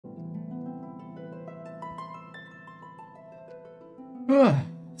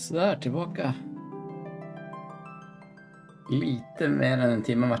Så där, tillbaka. Lite mer än en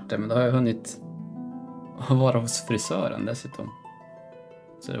timme vart det, men då har jag hunnit vara hos frisören dessutom.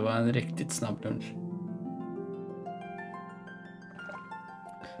 Så det var en riktigt snabb lunch.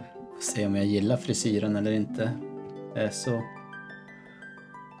 Får se om jag gillar frisyren eller inte. Det är så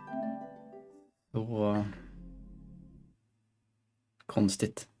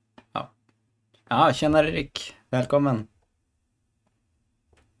konstigt. Ja, tjena Erik. Välkommen.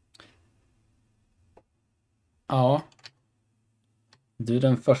 Ja. Du är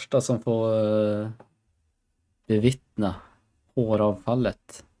den första som får bevittna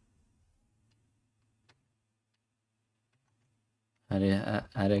håravfallet.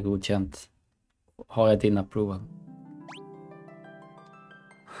 Är det godkänt? Har jag din approval?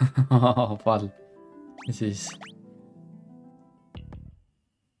 Avfall. Precis.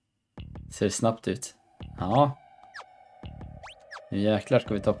 Ser det snabbt ut? Ja. Nu jäklar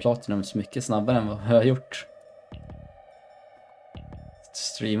ska vi ta Platinum så mycket snabbare än vad jag har gjort.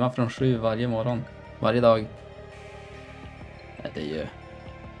 Streama från 7 varje morgon. Varje dag. Nej, det är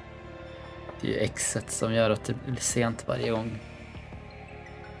ju exet som gör att det blir sent varje gång.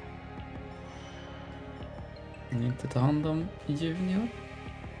 Kan inte ta hand om Junior.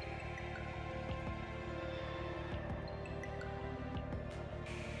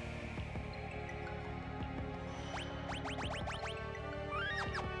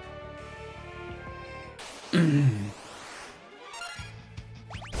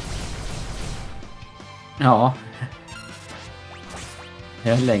 Ja.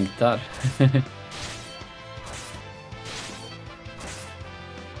 Jag längtar.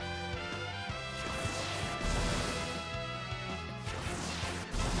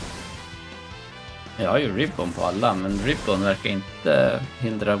 Jag har ju ribbon på alla, men ribbon verkar inte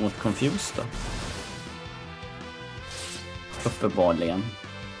hindra mot confuse då. Uppenbarligen.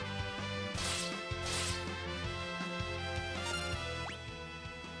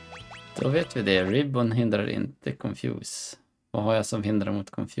 Då vet vi det. Ribbon hindrar inte confuse. Vad har jag som hindrar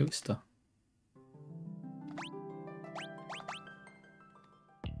mot confuse då?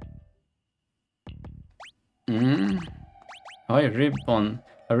 Jag har ju ribbon.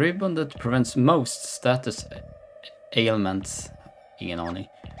 A ribbon that prevents most status ailments. Ingen aning.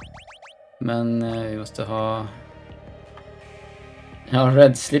 Men vi måste ha... Ja,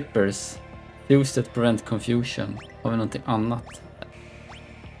 red slippers. Fuse that prevent confusion. Har vi någonting annat?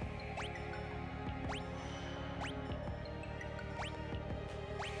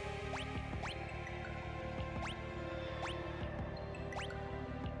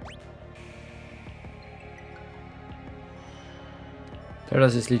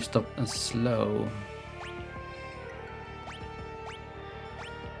 Paradise sleep stop and slow.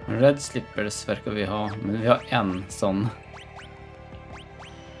 Red slippers verkar vi ha, men vi har en sån.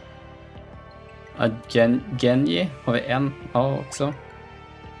 Genji har vi en också.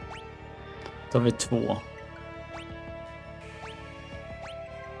 Då har vi 2.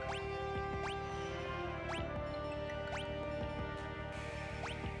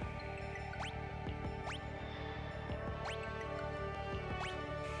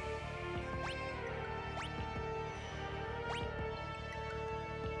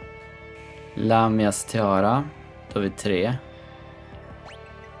 Lamias tiara. Då har vi 3.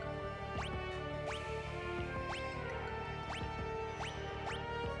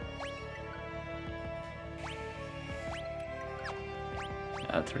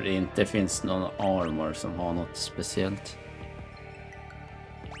 Jag tror det inte finns någon armor som har något speciellt.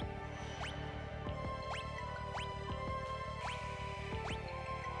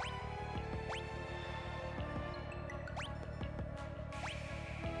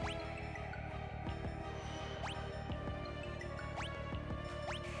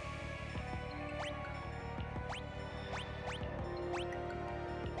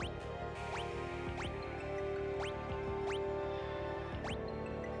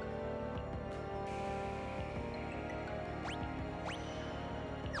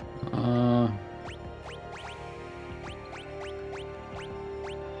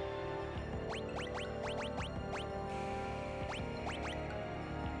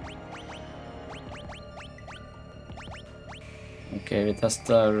 Okej, vi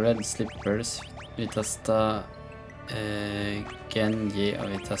testar red slippers. Vi testar Genji och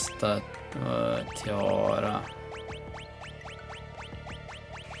vi testar tiara.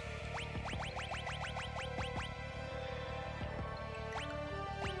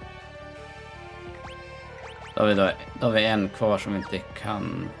 Då har vi en kvar som inte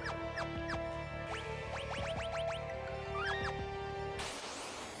kan.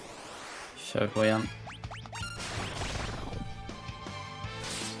 Kör på igen.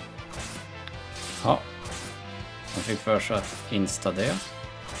 Ja. Man fick för sig att insta det.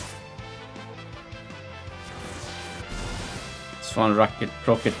 Så får en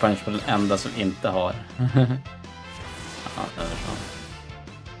rocket punch på den enda som inte har. Ja, det är så.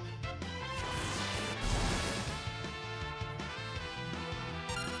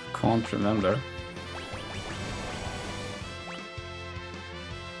 Can't remember.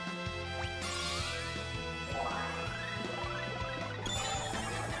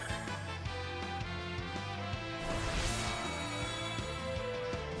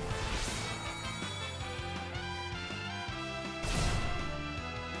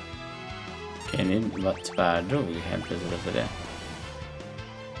 Okej, ni var tvärdrog helt plötsligt efter det.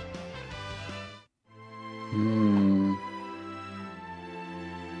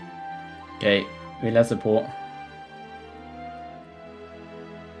 Okej, vi läser på.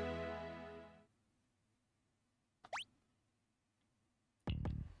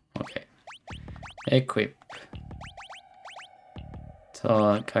 Okej. Equip.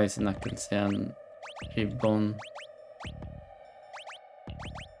 Ta kaisernackels igen. Ribbon.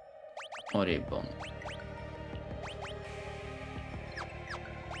 Och ribbon.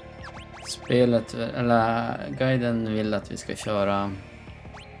 Spelet, eller guiden vill att vi ska köra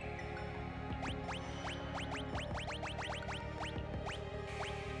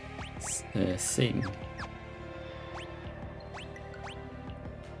sing.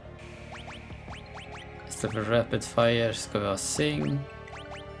 Istället för rapid fire ska vi ha sing.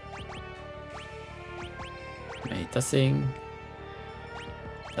 Jag hittar sing.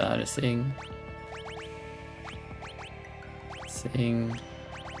 Där är sing. Sing.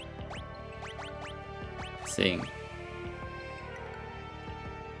 Sing.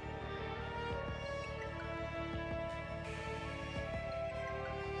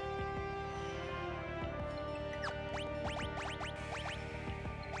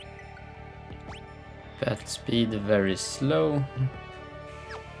 Bat speed very slow.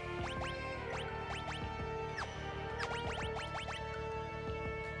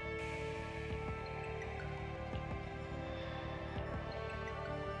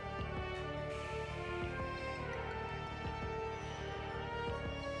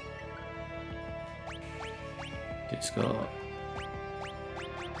 Du ska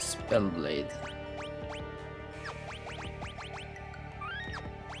Spellblade.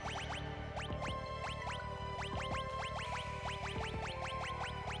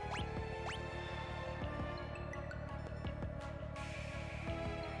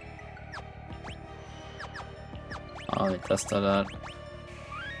 Ja, vi testar där.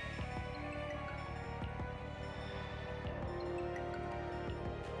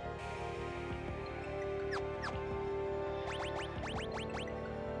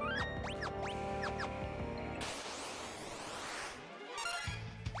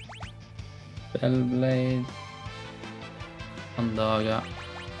 Spellblade. Andaga.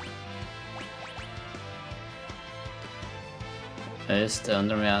 Ja, just det,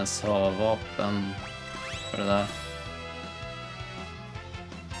 undrar om jag ens har vapen för det där.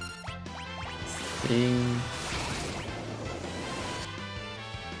 Sting.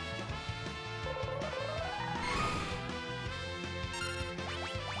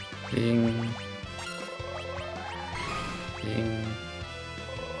 Sting. Sting.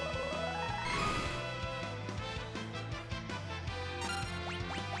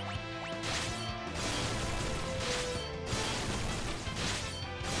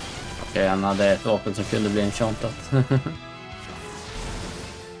 Okej, han hade ett vapen som kunde bli enchantat.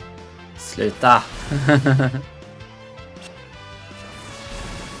 Sluta!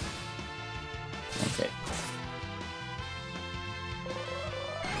 Okej.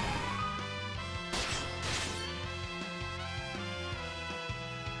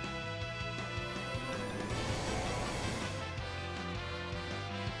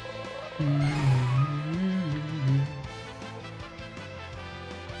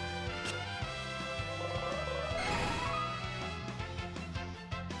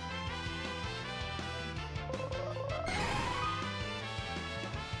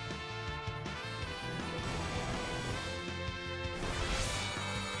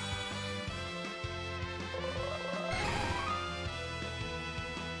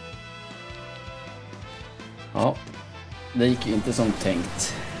 Ja, det gick ju inte som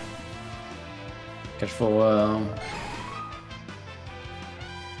tänkt. Kanske få ja.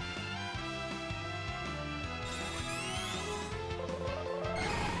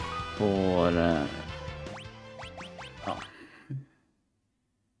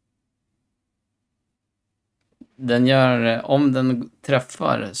 Den gör, om den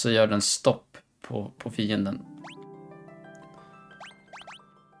träffar så gör den stopp på fienden.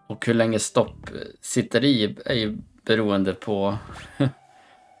 Och hur länge stopp sitter i är ju beroende på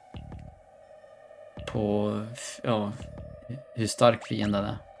ja, hur stark fienden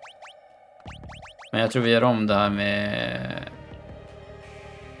är. Men jag tror vi gör om det här med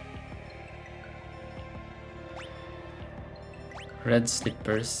Red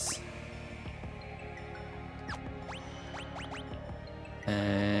Slippers.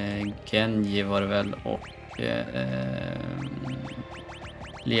 Genji var det väl, och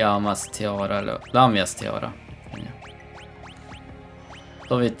Liamas tiara, eller Lamias tiara.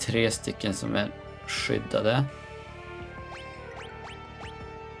 Då har vi 3 stycken som är skyddade.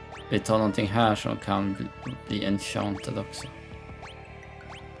 Vi tar någonting här som kan bli enchanted också.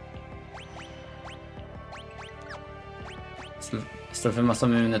 Istället för massa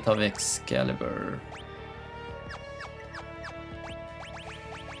munor tar vi Excalibur.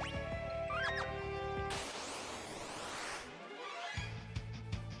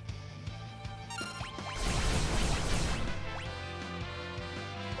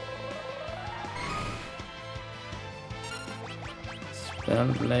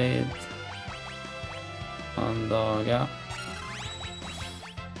 Spellblade. Andaga.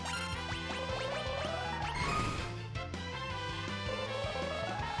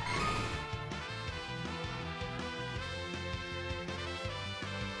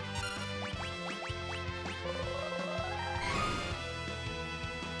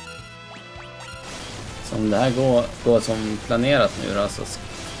 Så om det här går som planerat nu då, så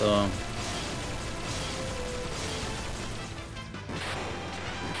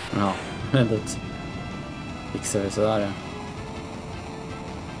ja, det fixar vi sådär.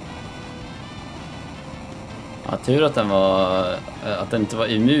 Ja, tur att den inte var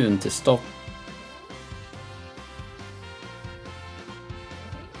immun till stopp.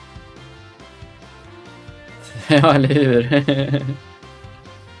 Ja, eller hur?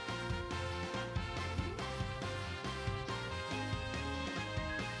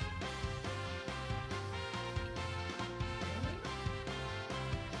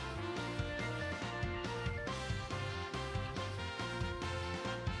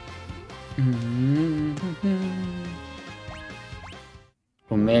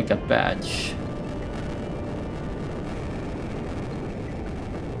 Omega badge.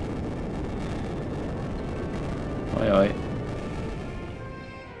 Oj, oj.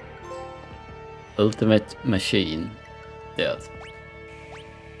 Ultimate Machine. Död.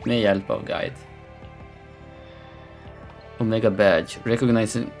 Med hjälp av guide. Omega badge.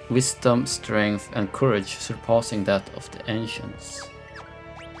 Recognizing wisdom, strength and courage surpassing that of the ancients.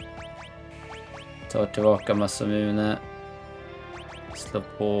 Tar tillbaka massa mune. Slå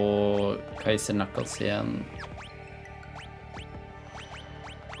på Kaiser Knuckles igen.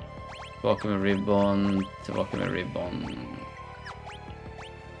 Tillbaka med Ribbon. Tillbaka med Ribbon.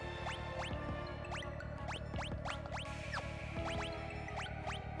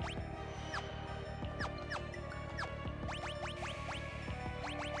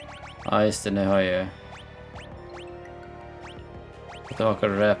 Ja, just det, nu har jag ju tillbaka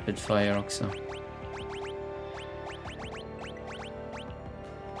Rapid Fire också.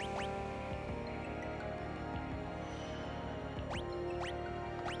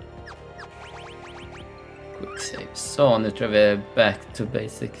 Så, nu tror jag vi är back to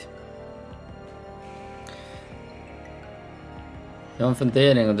basic. Jag har en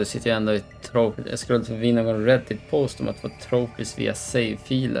fundering, och det sitter jag ändå i trophies. Jag scrollade förbi någon Reddit-post om att få trophies via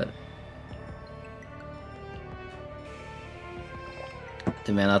save-filer.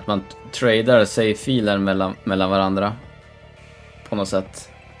 Du menar att man tradar save-filer mellan varandra? På något sätt.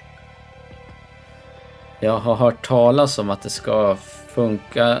 Jag har hört talas om att det ska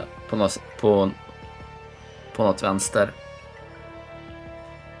funka på något vänster.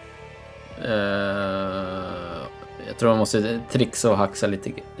 Jag tror man måste trixa och haxa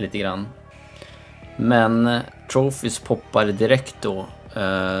lite grann. Men trophies poppar direkt då.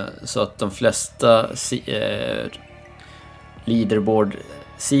 Så att de flesta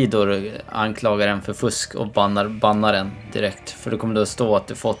leaderboard-sidor anklagar en för fusk och bannar den direkt. För då kommer det att stå att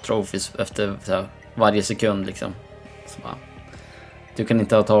du fått trophies efter varje sekund liksom. Så bara, du kan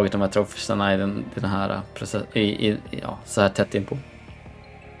inte ha tagit de här trofisarna i den här processen, så här tätt inpå.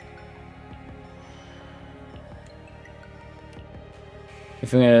 Det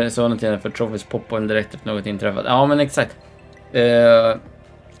fungerar så någonting för trofis poppar direkt efter något inträffat. Ja, men exakt.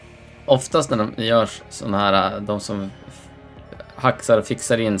 Oftast när de gör såna här, de som hacksar och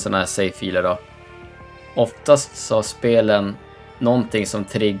fixar in såna här save-filer då. Oftast så har spelen någonting som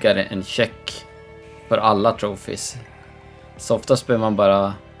triggar en check för alla trophies. Så oftast behöver man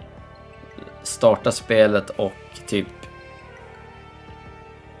bara starta spelet och typ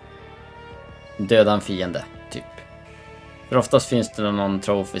döda en fiende, typ. För oftast finns det någon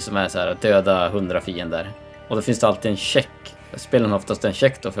trophy som är så här, döda 100 fiender. Och då finns det alltid en check. Spelen har oftast en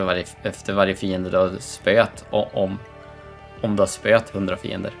check då för efter varje fiende du har spöat, om du har spöat 100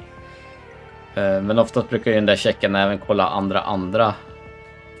 fiender. Men oftast brukar ju den där checken även kolla andra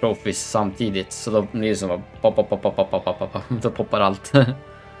trophies samtidigt. Så då blir det som att då poppar allt.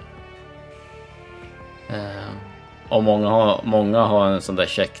 Och många har en sån där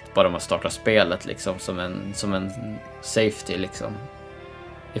check bara man startar spelet liksom, som en safety liksom.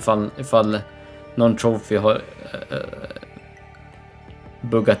 Ifall någon trophy har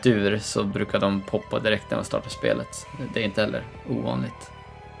buggat ur så brukar de poppa direkt när man startar spelet. Det är inte heller ovanligt.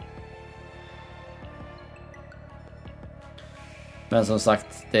 Men som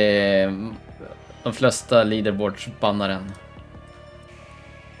sagt, de flesta leaderboards bannar den.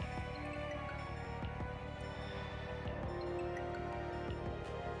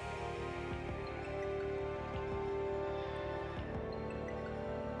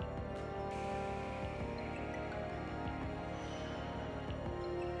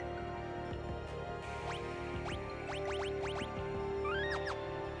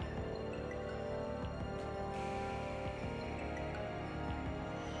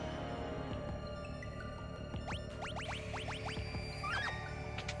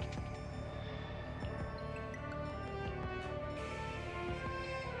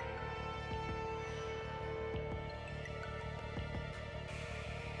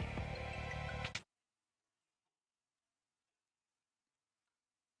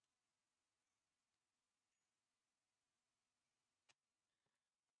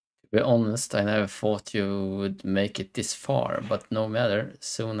 To be honest, I never thought you would make it this far, but no matter,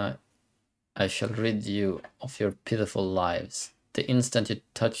 soon I shall rid you of your pitiful lives. The instant you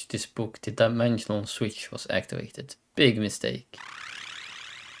touched this book, the dimensional switch was activated. Big mistake.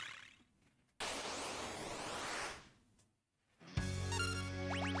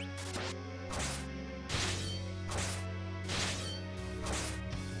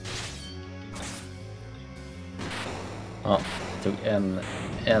 Ja, det tog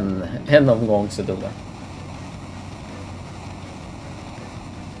en omgång så dog jag.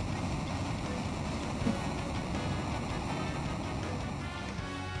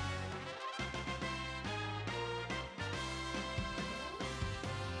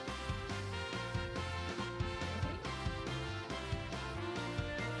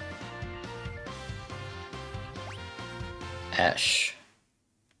 Ash.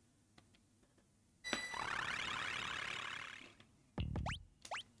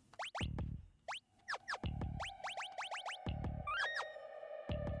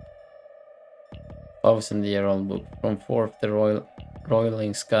 Thousand-year-old book. From forth the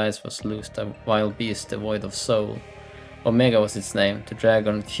roiling skies was loosed a wild beast devoid of soul. Omega was its name. The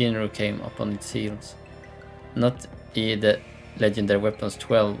dragon Shinru came upon its heels. Not the legendary weapons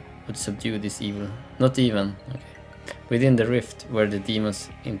 12 would subdue this evil. Not even. Okay. Within the rift were the demons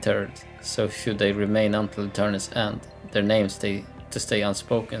interred. So should they remain until eternity's end. Their names to stay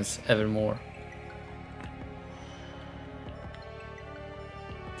unspoken evermore.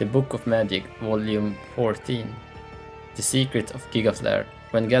 The Book of Magic, Volume 14. The Secret of Gigaflare.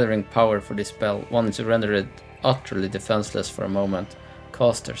 When gathering power for this spell, one is rendered utterly defenseless for a moment.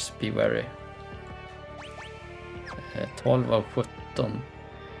 Casters, be wary. 12 av 17.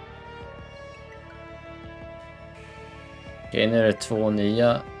 Okej, nu är det 2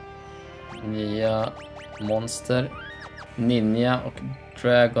 nya monster. Ninja och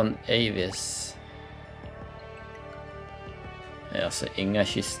Dragon Avis. Alltså inga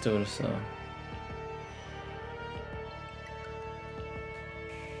kistor så...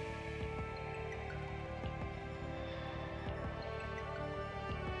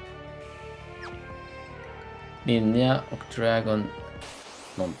 Ninja och Dragon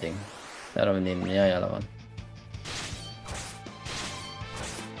någonting. Där har vi Ninja i alla fall.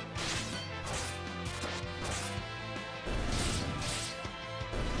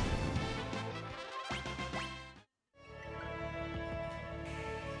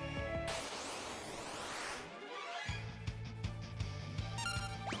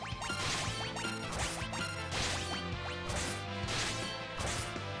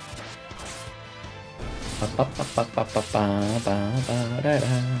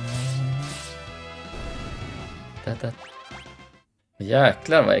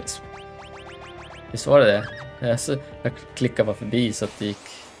 Jäklar vad visst var det? Jag klickade bara förbi så att det gick.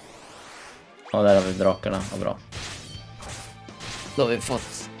 Ja, där har vi drakarna. Ja, bra. Då har vi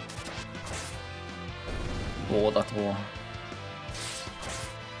fått båda två.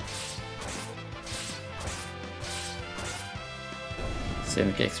 Se hur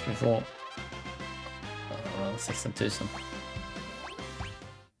mycket XP vi får. 16 000.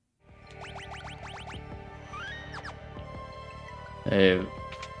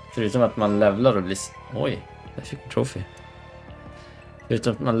 Förutom att man levlar och blir... Oj, jag fick en trophy.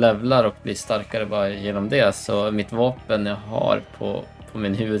 Förutom att man levlar och blir starkare bara genom det, så mitt vapen jag har på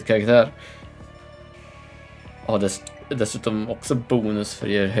min huvudkaraktär har dessutom också bonus för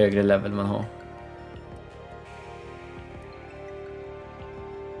ju högre level man har.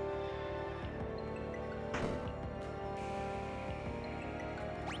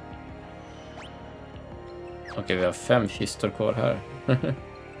 Okej, vi har 5 kistor kvar här.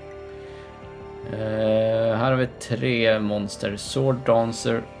 Här har vi 3 monster. Sword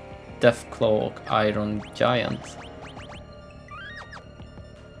Dancer, Deathclaw och Iron Giant.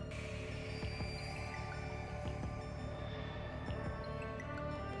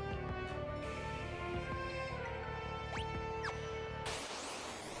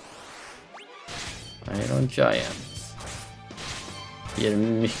 Iron Giant. Ger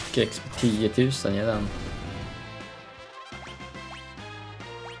mycket XP, 10 000 i den.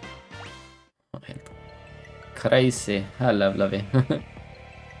 Helt crazy. Här levlar vi.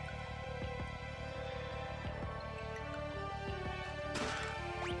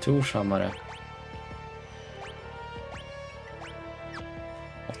 Torshammare.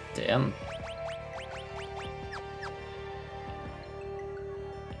 81.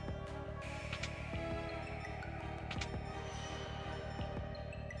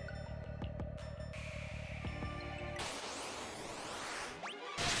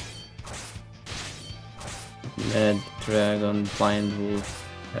 Med Dragon, Blind Wolf,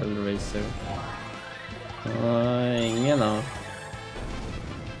 Hellraiser. Ingen av.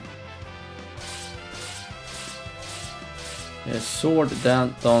 Sword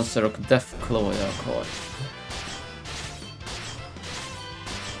Dancer och Deathclaw jag har kvar.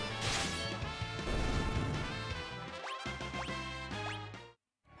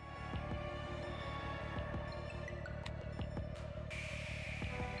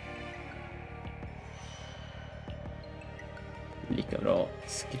 Lika bra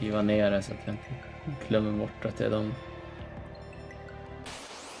att skriva ner det så att jag inte glömmer bort att det är dem.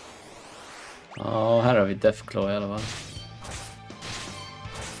 Ja, här har vi Deathclaw i alla fall.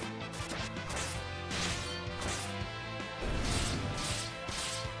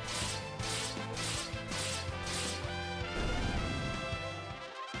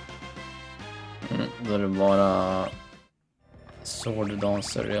 Då är det bara Sword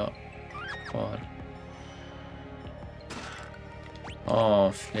Dancer jag har.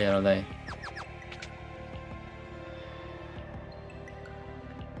 Fler av dig.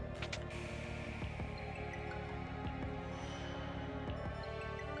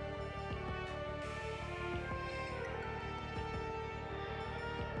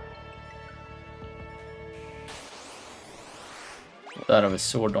 Där har vi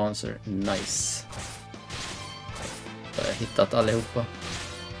Sword Dancer. Nice. Jag har hittat allihopa.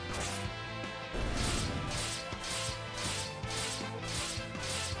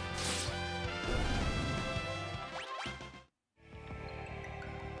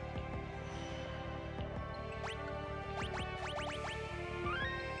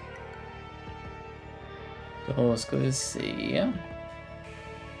 Då ska vi se.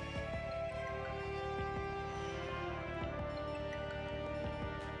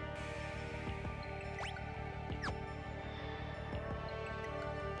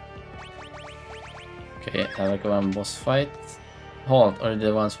 Okej, det verkar vara en boss fight. Halt, are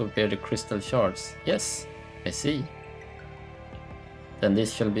the ones who bear the crystal shards? Yes, I see. Then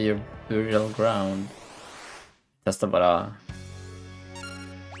this shall be your burial ground. Testa bara.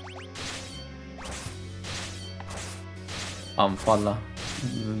 Anfalla.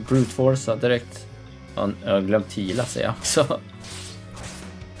 Brute force direkt. Jag har glömt hila säger jag också.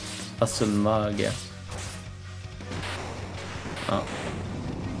 Azulmage. Ja,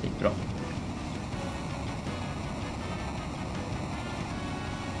 det gick bra.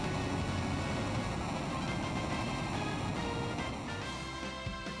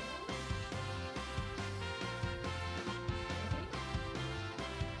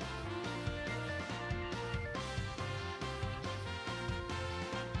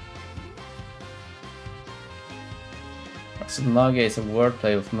 Azulmage is a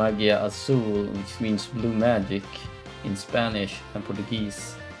wordplay of magia azul, which means blue magic in Spanish and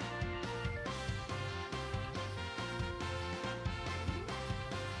Portuguese.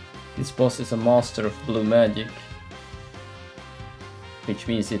 This boss is a master of blue magic, which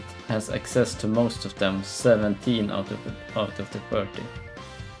means it has access to most of them, 17 out of the 30.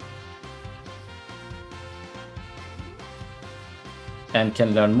 And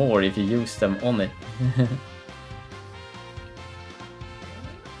can learn more if you use them on it.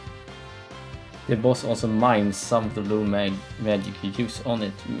 The boss also mimes some of the blue magic you use on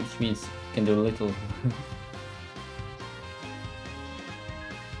it, which means you can do little.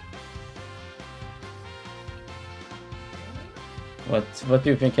 What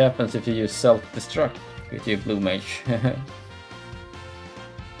do you think happens if you use self-destruct with your blue mage?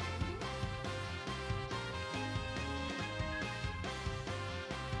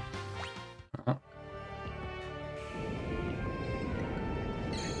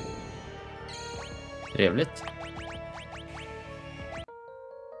 Trevligt.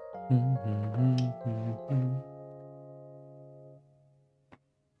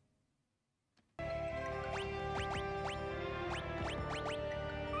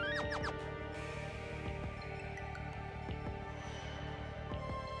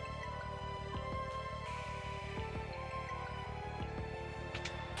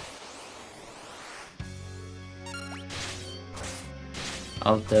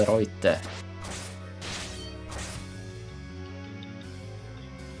 Alteroite.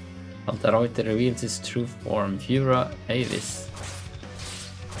 Alteroite reveals its true form, Fura Avis.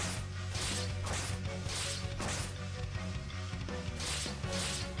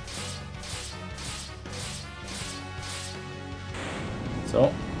 Så,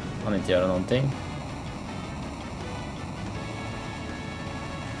 han inte göra någonting.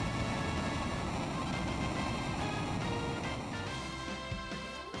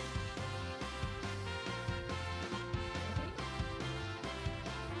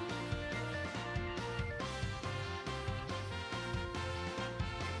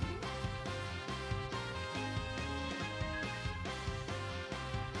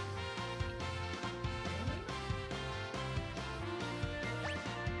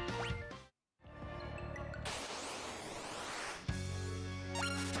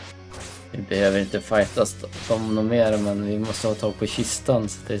 Vi behöver inte fightas om något mer, men vi måste ha tag på kistan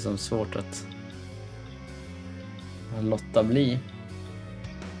så det är som svårt att låta bli.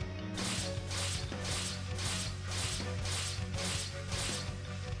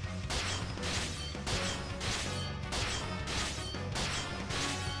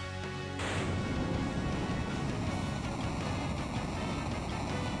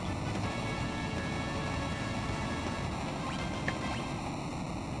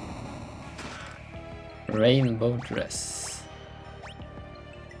 Rainbow Dress.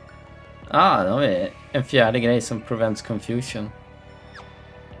 Då har vi en fjärde grej som prevents confusion.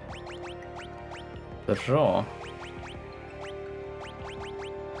 Bra.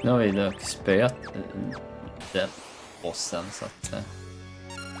 Nu har vi dock spöat den bossen så att...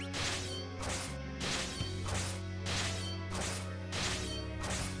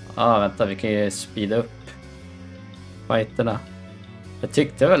 vänta, vi kan ju speeda upp fighterna. Jag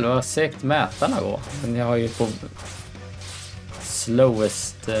tyckte väl det var segt mätarna gå, men jag har ju på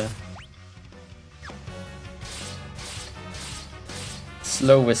slowest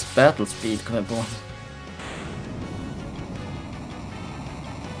battle speed kom jag på.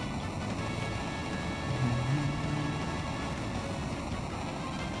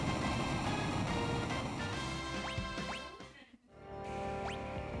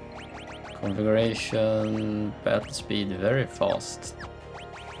 Configuration, battle speed very fast.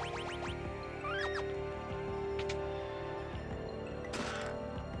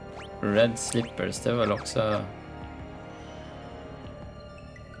 Red slippers, det är väl också...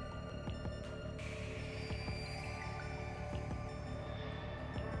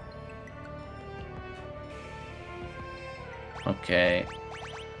 Okej.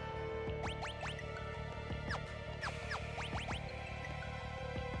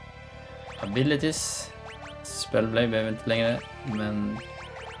 Abilities. Spellblade behöver inte längre, men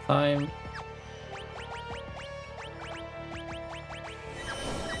time.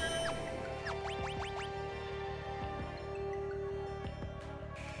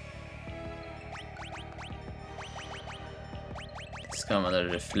 Ska använda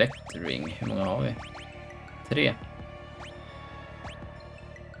reflect ring. Hur många har vi? 3.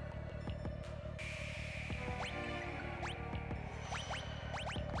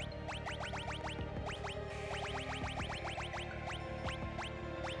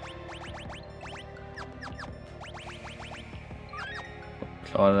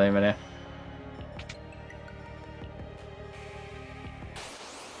 Klara dig med det.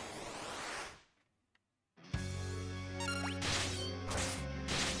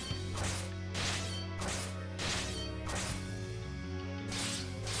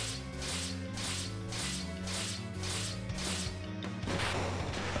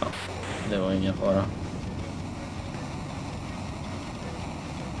 Ja, det var ingen fara.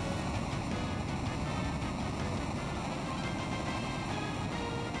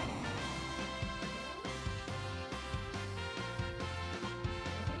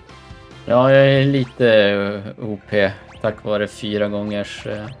 Ja, jag är lite OP tack vare 4 gångers...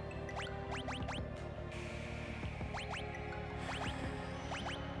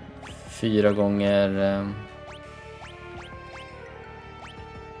 4 gånger...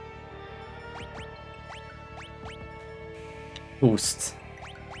 boost.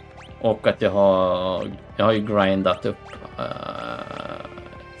 Och att jag har ju grindat upp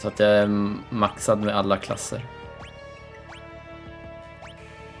så att jag är maxad med alla klasser.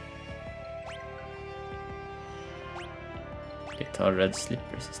 Vi tar Red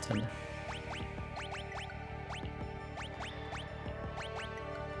Slippers istället.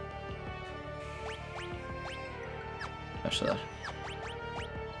 Sådär.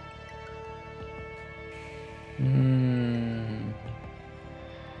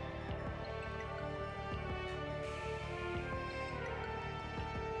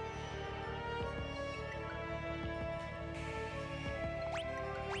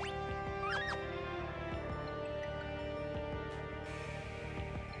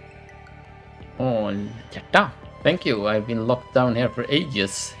 Oh, hjärta! Thank you, I've been locked down here for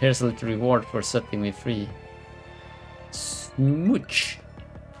ages. Here's a little reward for setting me free. Smooch!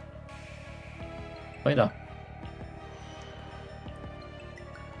 Oj då.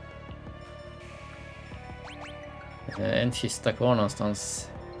 En kista kvar någonstans.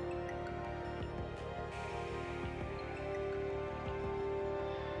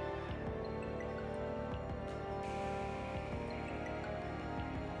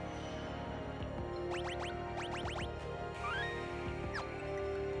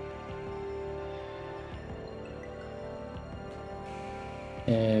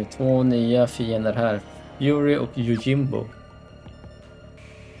 Två nya fiender här. Fury och Yojimbo.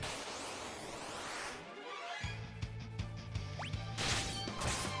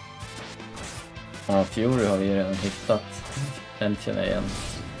 Ja, Fury har vi ju redan hittat. Den känner jag igen.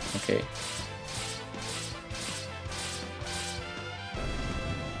 Okej.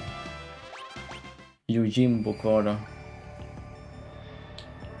 Yojimbo kvar då.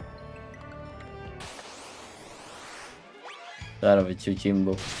 Där har vi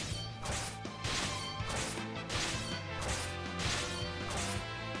Yojimbo.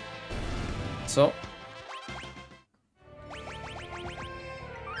 Så.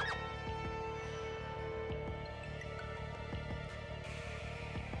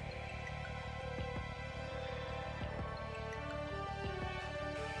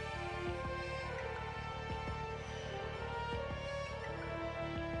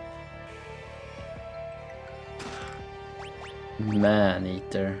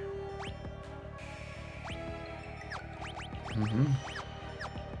 Man-eater.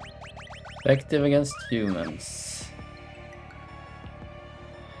 Effective against humans.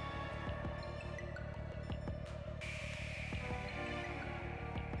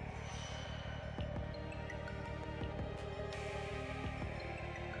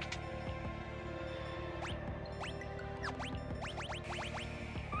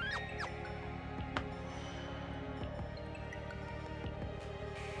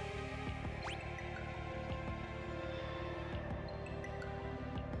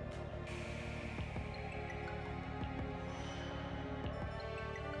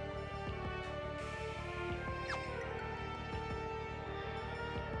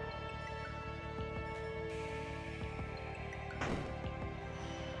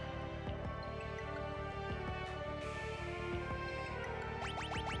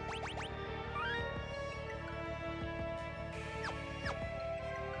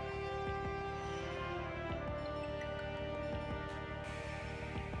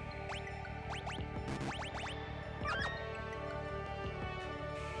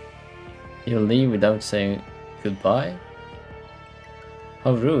 You'll leave without saying goodbye?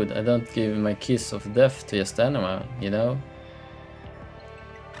 How rude, I don't give my kiss of death to just anyone, you know?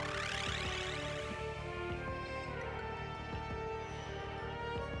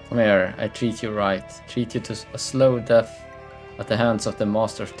 Come here, I treat you right. Treat you to a slow death at the hands of the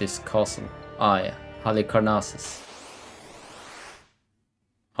master of this castle. I, Halicarnassus.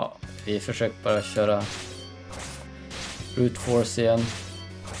 Ja, vi försöker bara köra brute force igen.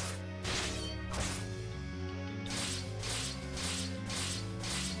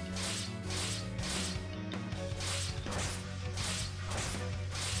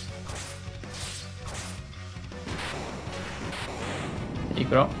 Det gick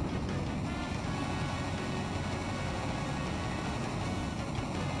bra.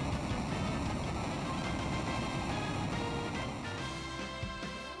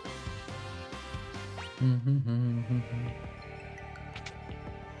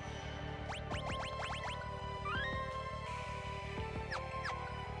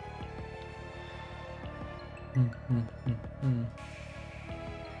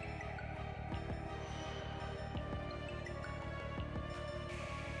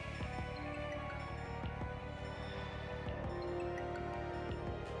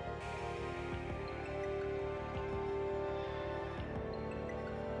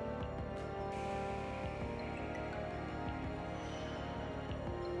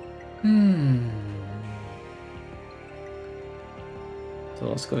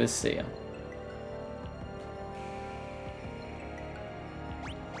 Så ska vi se.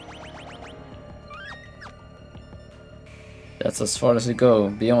 That's as far as we go.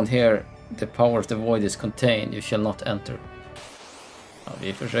 Beyond here, the power of the void is contained. You shall not enter. Ja,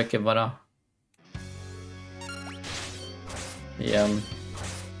 vi försöker bara... Igen.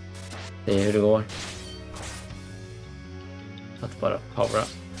 Se hur det går. Att bara powera.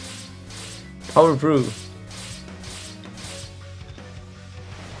 Power brew.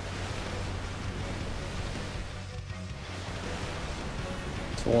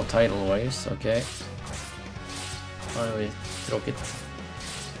 Två tidal waves, okej. Ja, det var ju tråkigt.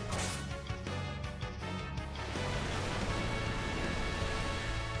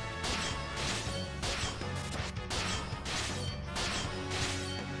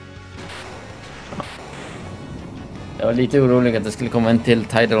 Jag var lite orolig att det skulle komma en till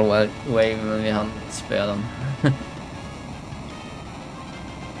tidal wave, men vi hann spöa den.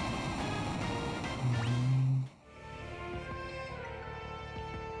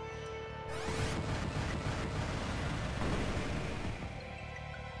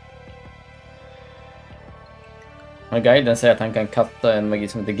 Men guiden säger att han kan kasta en magi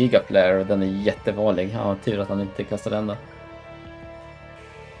som heter Gigaplayer och den är jättefarlig. Ja, tur att han inte kastar den då.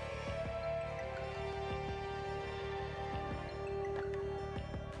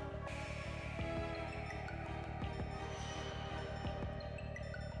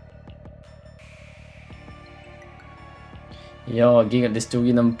 Ja, det stod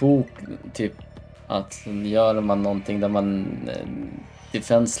i någon bok typ att gör man någonting där man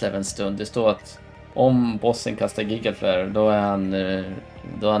defense level en stund. Det står att om bossen kastar Gigaflare då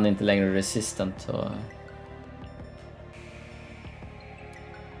är han inte längre resistant. Så...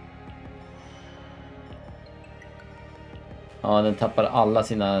 Ja, den tappar alla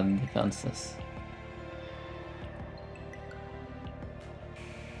sina defenses.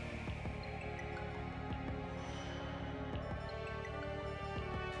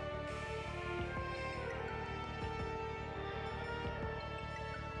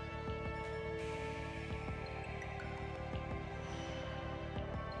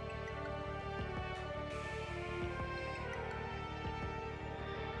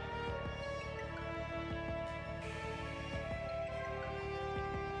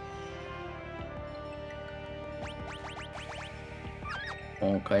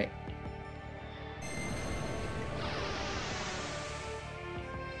 Okej.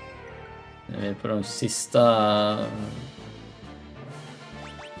 Nu är vi på de sista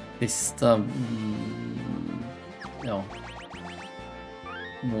ja,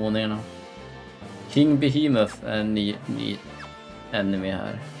 månaderna. King Behemoth är en ny enemy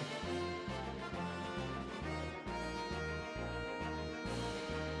här.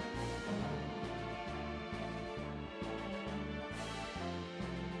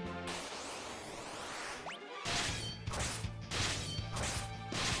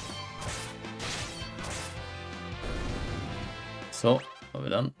 Så, har vi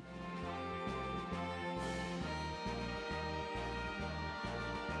den.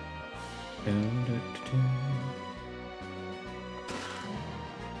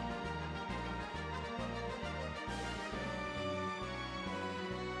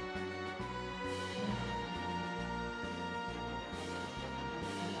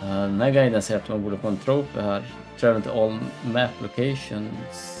 Den här guiden säger att man borde få en trope här. Travel to all map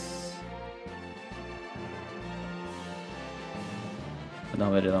locations. Den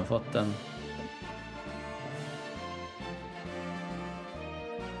har vi redan fått den.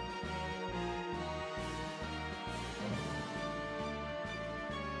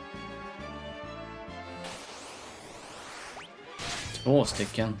 Två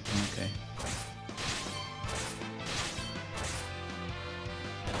stycken, okej.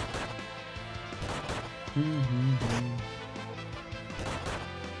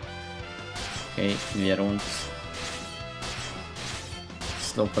 Okej, vi gör ont.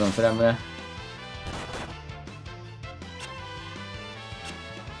 Slå på den främre.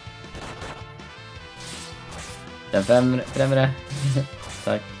 Den främre.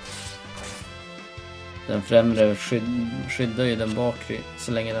 Tack. Den främre skyddar ju den bakre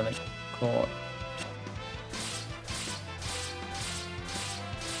så länge den är kvar.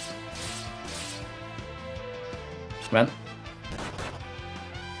 Men.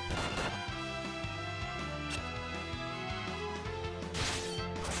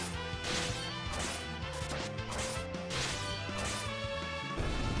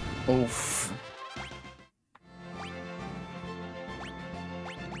 Uff.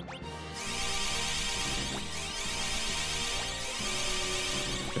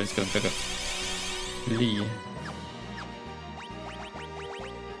 Vi ska försöka fly.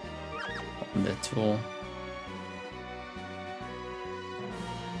 Om det är 2.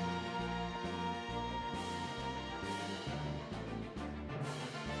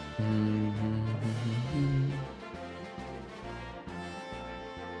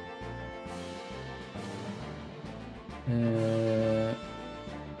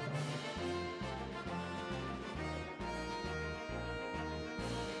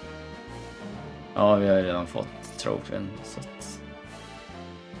 Ja, vi har ju redan fått trofén, så att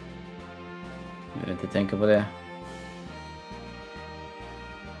jag vill inte tänka på det.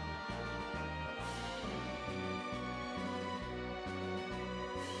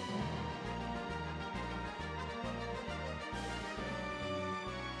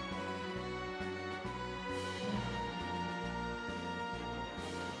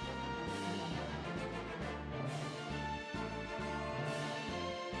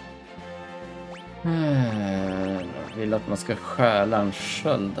 Jag vill att man ska stjäla en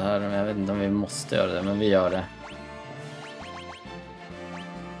sköld här, men jag vet inte om vi måste göra det, men vi gör det.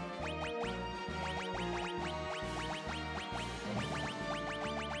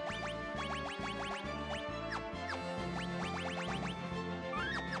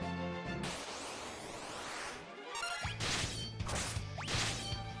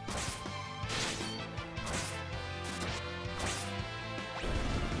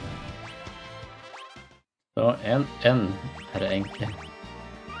 Så en är det enkel.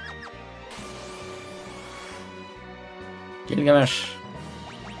 Gilgamesh.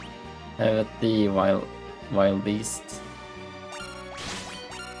 Have at the wild beast.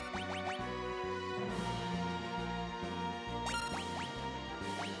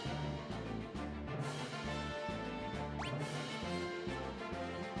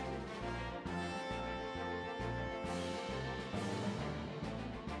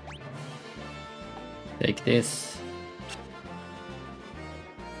 Take this.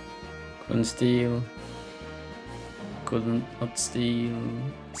 Couldn't steal. Couldn't not steal.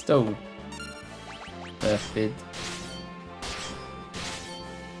 Stole. Left it.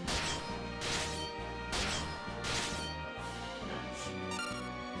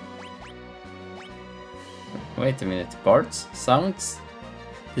 Wait a minute. Bards? Sounds?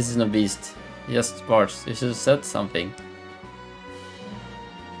 This is no beast. Just bards. You should have said something.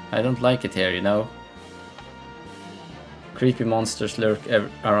 I don't like it here, you know. Creepy monsters lurk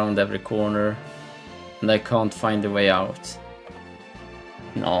around every corner, and I can't find the way out.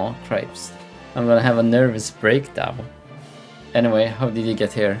 No, cripes. I'm gonna have a nervous breakdown. Anyway, how did you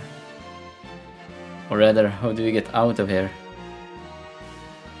get here? Or rather, how do we get out of here?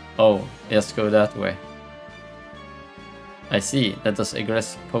 Oh, just go that way. I see, let us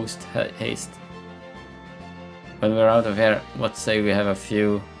aggress post-haste. When we're out of here, what say we have a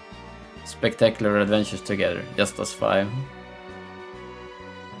few spectacular adventures together, just us 5.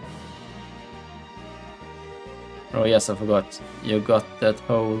 Oh yes, I forgot. You got that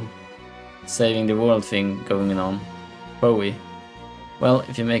whole saving the world thing going on. Bowie. Well,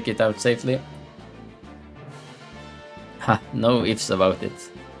 if you make it out safely. Ha, no ifs about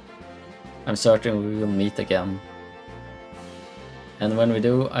it. I'm certain we will meet again. And when we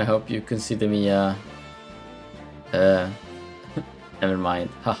do, I hope you consider me a... never mind,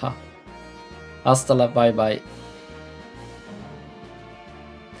 haha. Hasta la bye bye.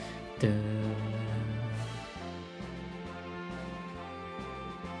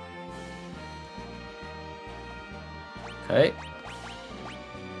 Okay.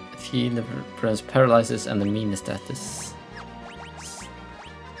 Feel the press paralyzes and the meme status.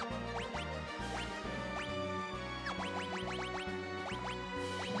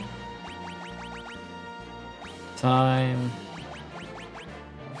 Time.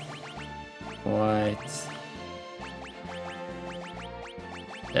 White.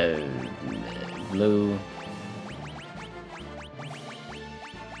 Blue.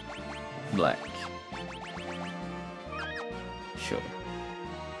 Black. Sure.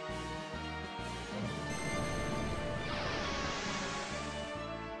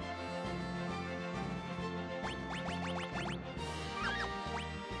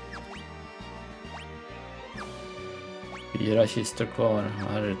 Fyra kistor kvar.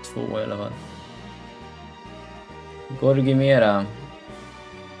 Här är 2 i alla fall. Gorgimera.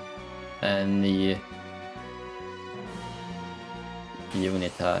 En ny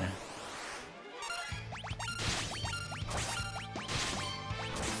unit här.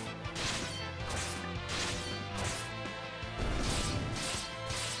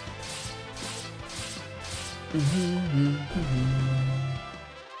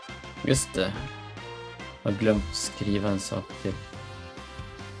 Just det. Jag har glömt skriva en sak till.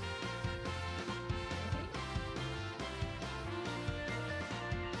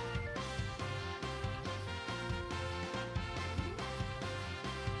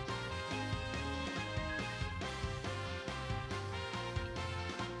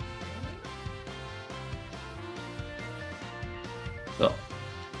 Så.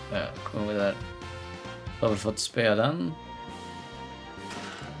 Kommer vi där. Då har vi fått spelen.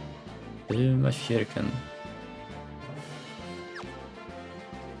 Kyrkan.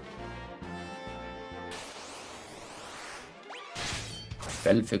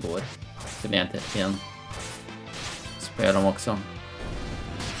 Belfigur. Det är inte igen. Spelar dem också.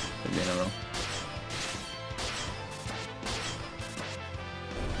 Det blir nog bra.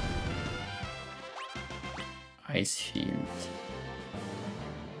 Ice Shield.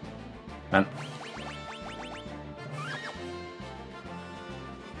 Men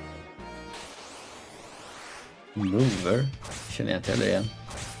Mover känner jag inte heller igen.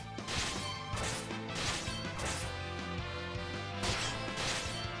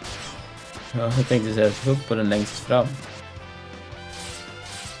 Ja, jag tänkte säga att upp på den längst fram.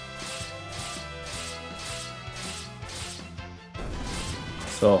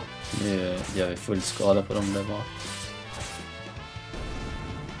 Så, nu gör vi full skada på dem där bak.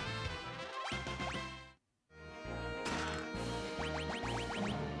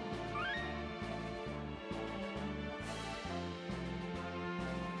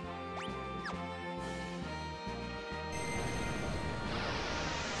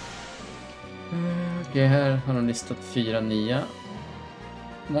 Okej, här har de listat 4 nya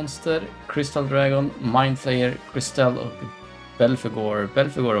monster. Crystal Dragon, Mindflayer, Crystal och Belfigur.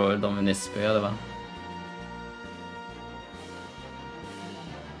 Belfigur var de vi nyss spelade, va?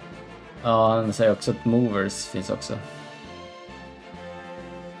 Ja, han säger också att Movers finns också.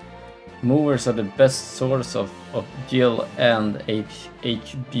 Movers are the best source of Gil and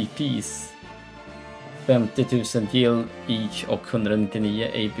HBPs. 50 000 Gil each och 199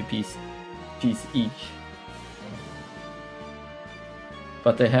 APPs each.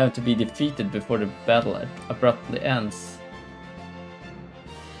 But they have to be defeated before the battle abruptly ends.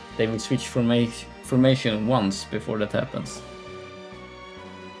 They will switch formation once before that happens.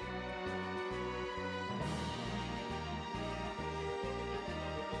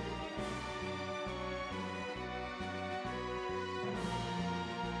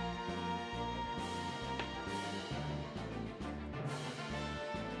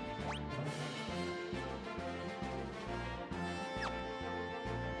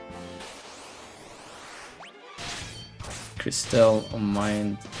 Crystal och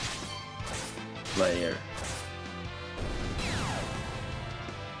Mind Player.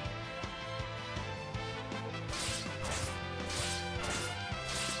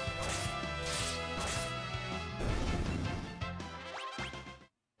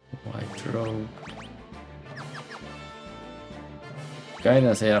 White Rogue.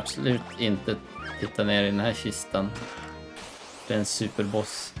 Guiden säger absolut inte titta ner i den här kistan. Det är en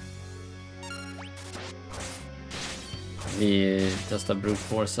superboss. Vi testar Brute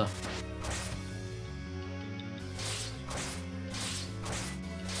Forza.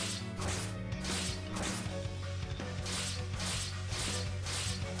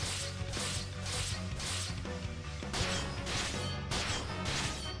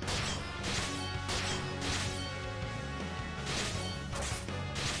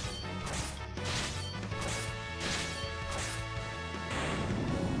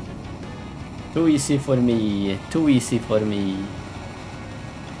 Too easy for me, too easy for me.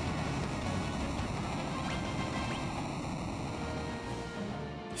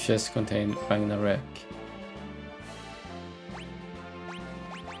 Chest contain Ragnarok.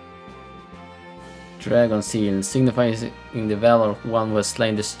 Dragon Seal, signifying the valor of one who has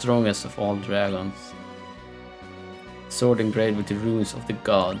slain the strongest of all dragons. Sword engraved with the runes of the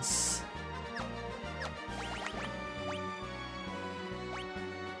gods.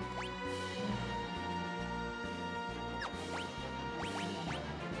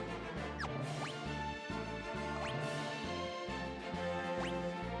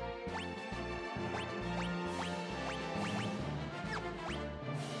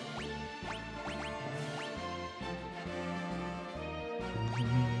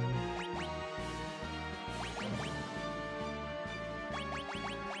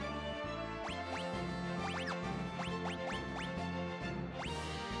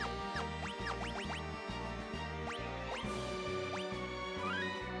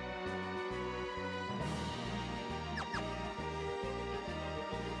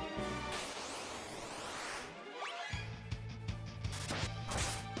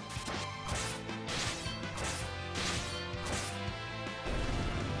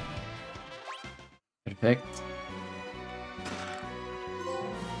 Perfekt.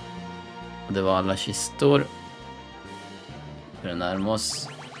 Och det var alla kistor. Vi närmar oss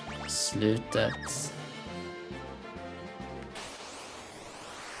slutet.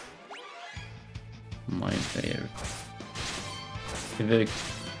 Mindflayer. Det blir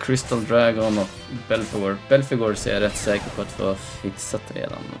Crystal Dragon och Belphegor. Belphegor ser jag rätt säker på att få fixat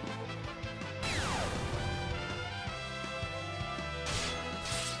redan.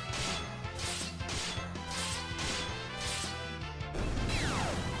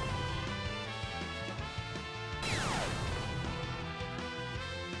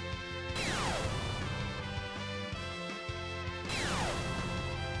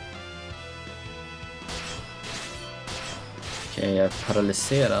 Okej, jag är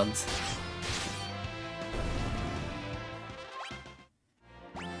paralyserad.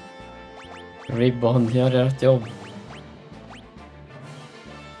 Ribbon, gör rätt jobb.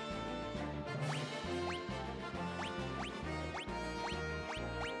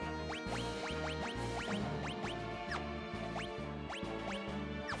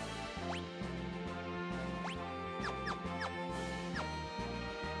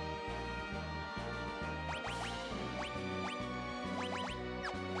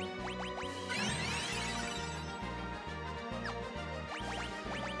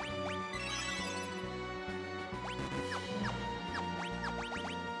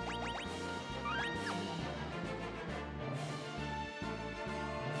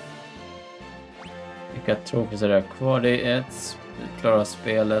 Vilka trophies är det kvar? Det är ett. Klara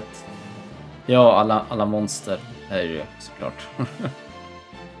spelet. Ja, alla monster är det ju såklart.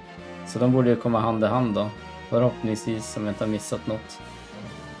 Så de borde ju komma hand i hand då. Förhoppningsvis, om jag inte har missat något.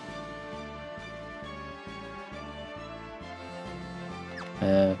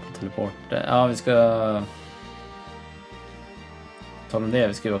 På teleport. Ja, vi ska ta med det.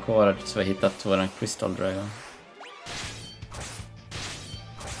 Vi ska vara kvar tills vi har hittat våran Crystal Dragon.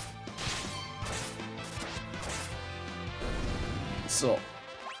 Så.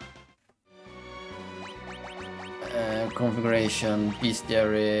 Configuration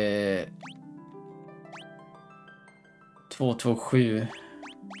Bestiary 227.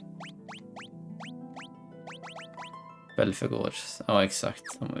 Belphegor. Ja, exakt.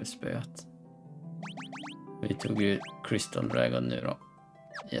 De har vi spöat. Vi tog ju Crystal Dragon nu då.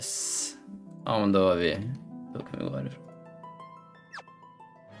 Yes. Ja, men då är vi. Då kan vi gå härifrån.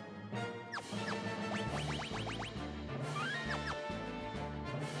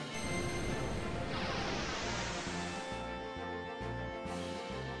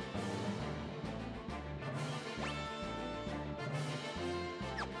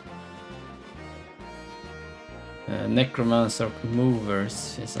 Necromancer och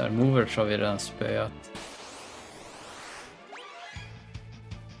Movers finns här. Movers har vi redan spöat.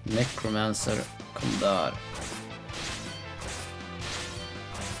 Necromancer kom där.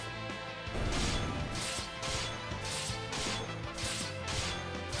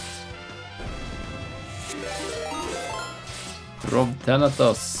 Rob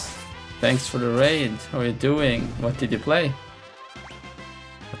Thanatos, thanks for the raid. How are you doing? What did you play?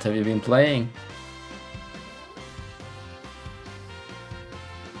 What have you been playing?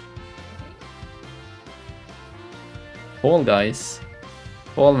 Fall Guys.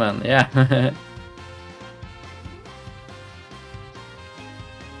 Fall Man, yeah.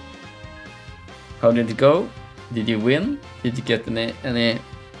 How did it go? Did you win? Did you get any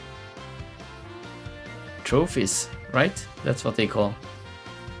trophies? Right? That's what they call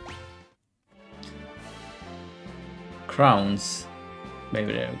crowns.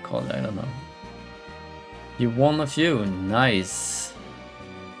 Maybe they would call it, I don't know. You won a few. Nice.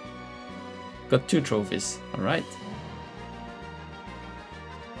 Got 2 trophies. All right.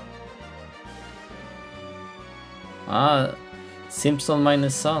 Ah, Simpson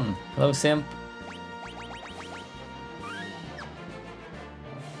minus Sun. Hello, Simp.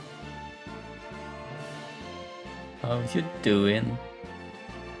 How you doing?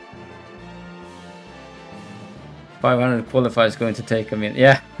 500 qualifiers going to take a minute.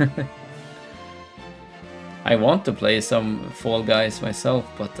 Yeah. I want to play some Fall Guys myself,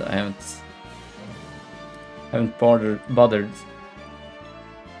 but I haven't bothered.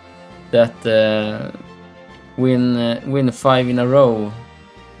 That win 5 in a row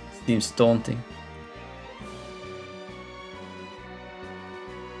seems daunting.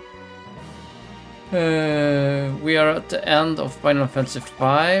 We are at the end of Final Fantasy V.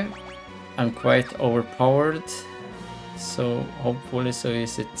 I'm quite overpowered, so hopefully so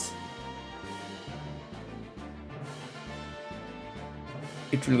is it.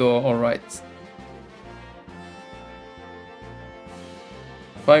 It will go all right.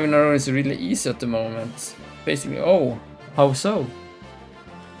 5 in a row is really easy at the moment. Basically, oh, how so?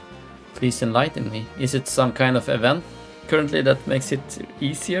 Please enlighten me. Is it some kind of event currently that makes it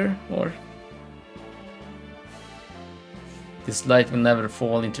easier, or? This light will never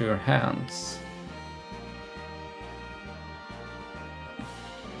fall into your hands.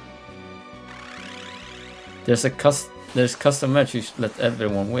 There's custom match you should let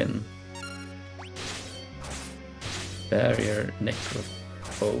everyone win. Barrier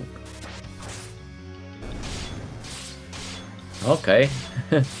necrophobe. Okay.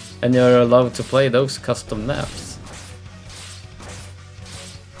 And you're allowed to play those custom maps.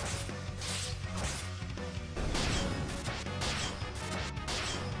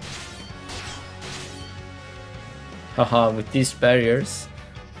 Haha, with these barriers,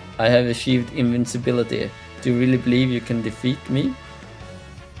 I have achieved invincibility. Do you really believe you can defeat me?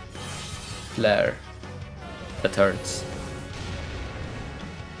 Flare. That hurts.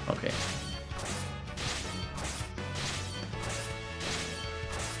 Okay.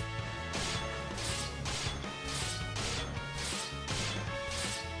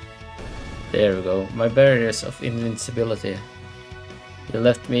 There we go. My barriers of invincibility. You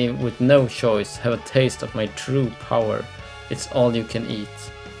left me with no choice. Have a taste of my true power. It's all you can eat.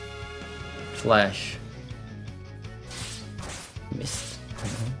 Flash. Missed.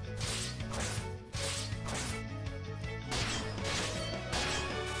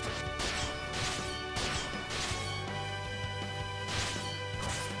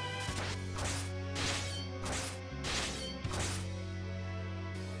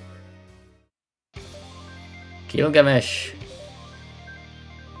 Gilgamesh.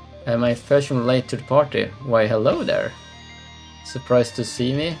 Am I fashion late to the party? Why hello there. Surprised to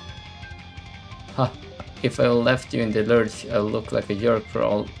see me? Ha, if I left you in the lurch, I'll look like a jerk for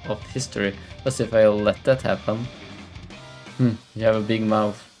all of history. As if I'll let that happen. You have a big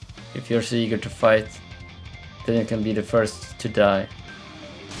mouth. If you're so eager to fight, then you can be the first to die.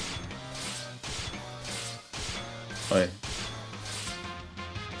 Oi.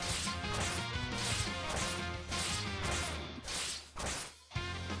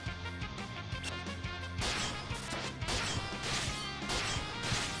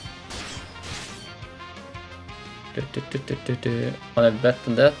 Wanna bet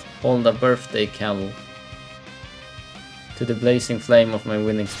on that? Hold a birthday candle to the blazing flame of my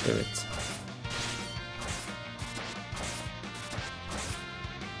winning spirit.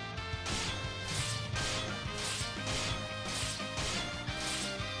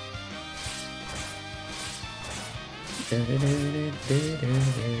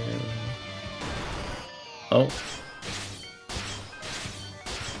 Oh.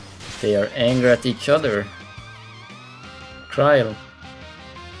 They are angry at each other. Kryl,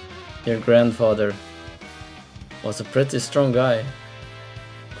 your grandfather, was a pretty strong guy,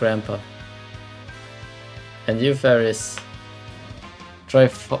 Grandpa. And you, Ferris, try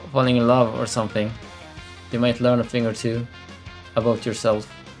falling in love or something. You might learn a thing or two about yourself.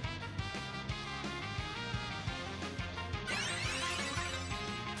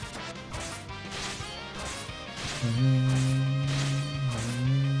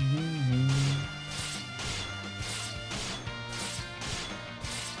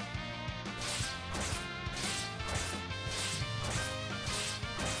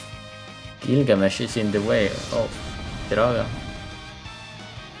 Gilgamesh is in the way of Draga.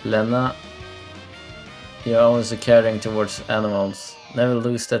 Lena, you're always caring towards animals. Never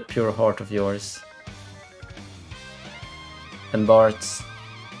lose that pure heart of yours. And Bart,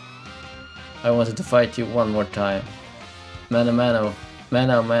 I wanted to fight you one more time. Mano,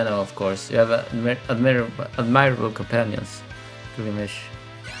 of course. You have admirable companions, Gilgamesh.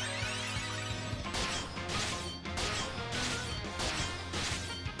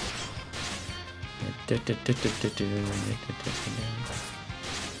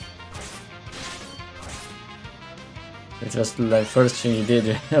 It was the first thing you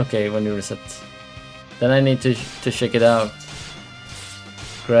did. Okay, when you reset. Then I need to check it out.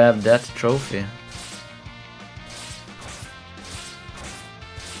 Grab that trophy.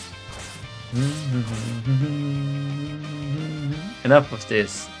 Enough of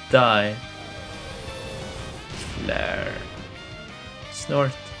this. Die. Flare.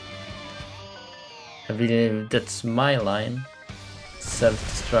 Snort. I believe that's my line.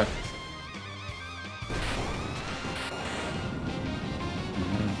 Self-destruct.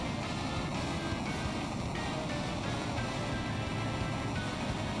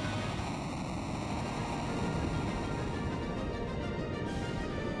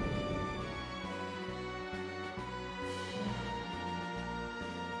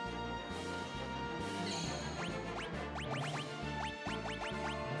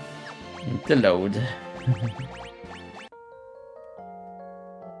 The load.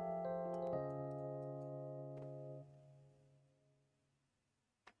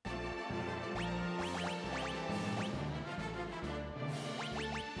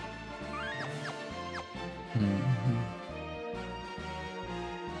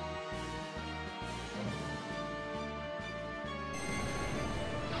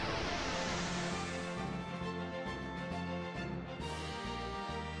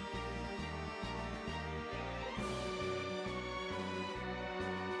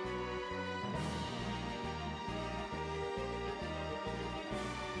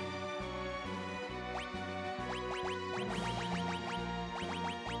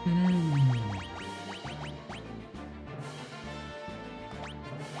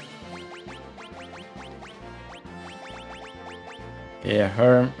 Yeah,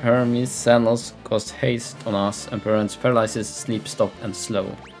 Hermes Sanos caused haste on us and prevents paralysis, sleep, stop, and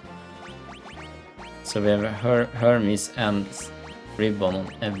slow. So we have Hermes and Ribbon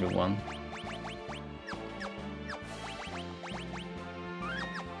on everyone.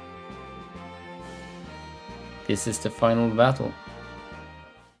 This is the final battle.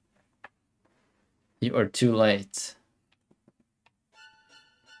 You are too late.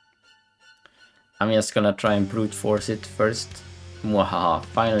 I'm just gonna try and brute force it first. Mwahaha,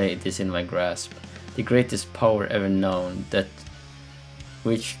 finally it is in my grasp. The greatest power ever known, that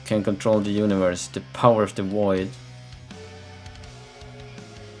which can control the universe, the power of the void.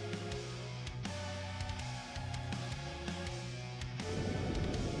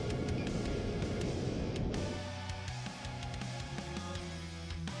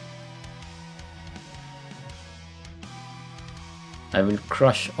 I will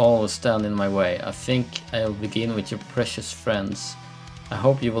crush all who stand in my way. I think I'll begin with your precious friends. I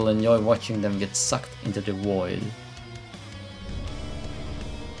hope you will enjoy watching them get sucked into the void.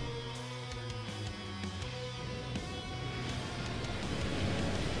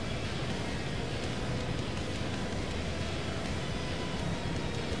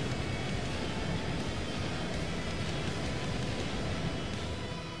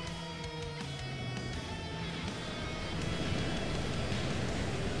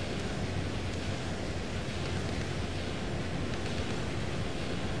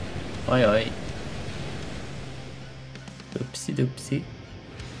 Oi oi. Oopsie doopsie.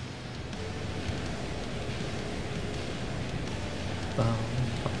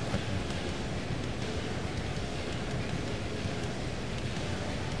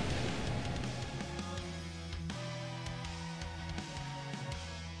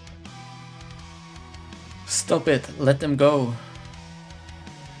 Stop it, let them go.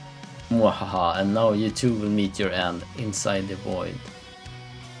 Mwahaha, and now you too will meet your end inside the void.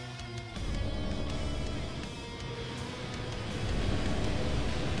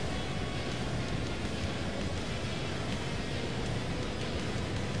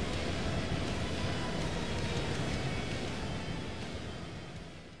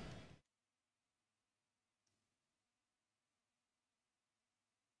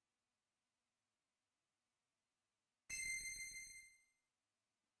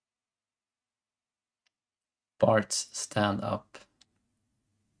 Barts, stand up.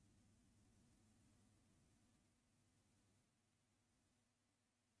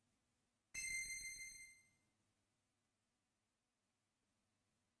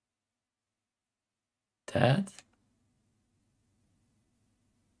 Dad?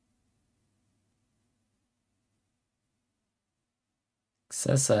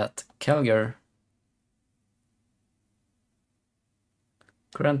 Says that. Kelger.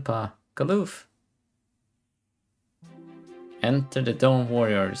 Grandpa. Galoof. Enter the Dawn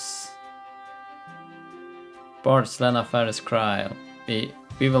Warriors. Bards, Lena, Faris, Cry. We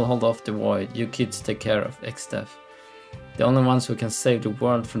will hold off the void. You kids take care of X-Death. The only ones who can save the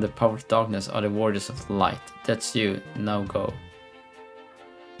world from the power of darkness are the Warriors of the Light. That's you. Now go.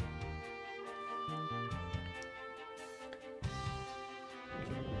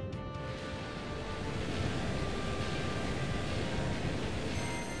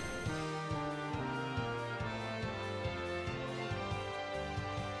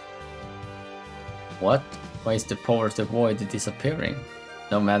 What? Why is the power of the void disappearing?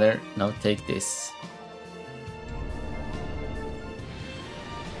 No matter, now take this.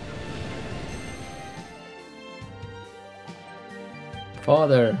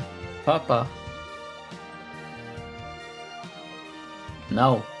 Father, Papa.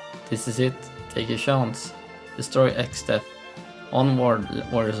 Now, this is it. Take a chance. Destroy X-Death. Onward,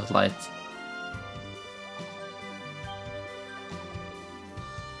 Warriors of Light.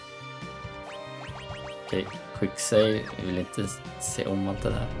 Okej, quick save. Jag vill inte se om allt det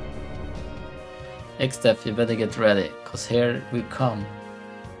där. X-Def, you better get ready, cause here we come.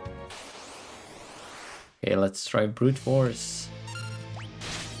 Okay, let's try brute force.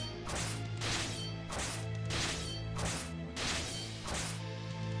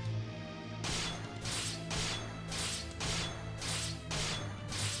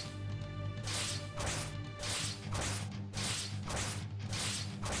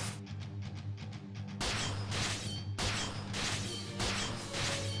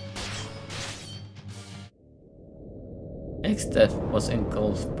 X-Def was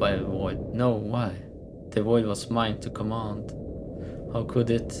engulfed by the void. No, why? The void was mine to command. How could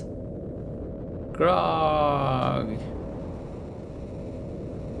it? Grog!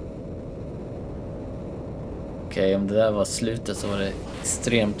 Okej, om det där var slutet så var det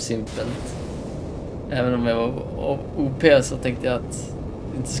extremt simpelt. Även om jag var OP så tänkte jag att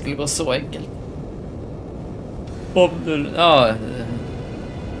det inte skulle gå så enkelt. Ja,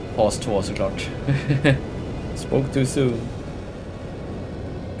 fas 2 såklart. Spoke too soon.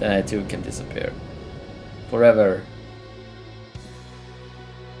 Then I too can disappear. Forever.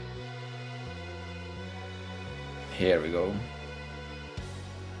 Here we go.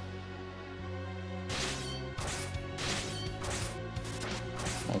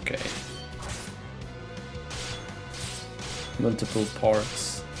 Okay. Multiple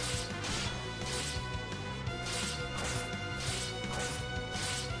parts.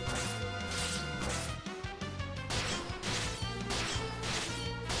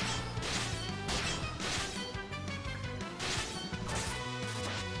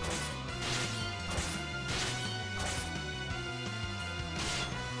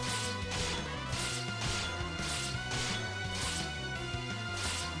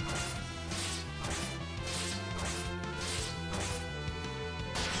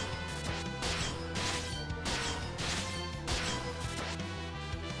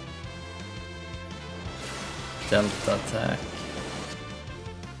 Delta attack.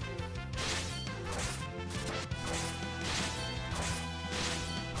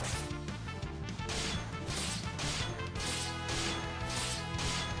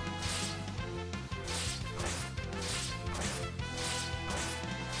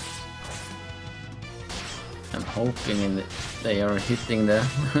 I'm hoping they are hitting the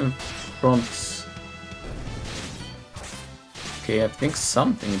fronts. Okay, I think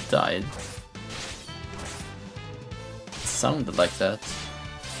something died. Sounded like that.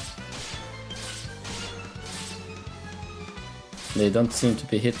 They don't seem to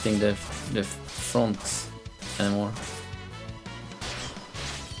be hitting the fronts anymore.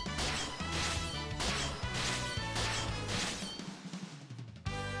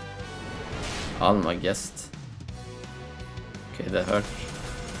 Alma guessed. Okay, that hurt.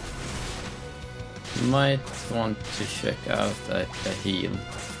 Might want to check out a heal.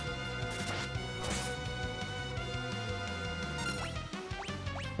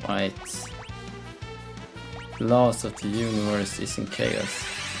 Right. Laws of the universe is in chaos.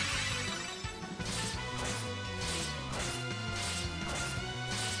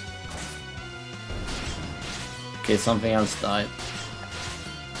 Okay, something else died.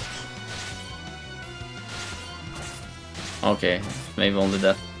 Okay, maybe only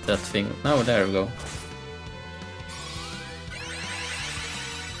that thing. No, there we go.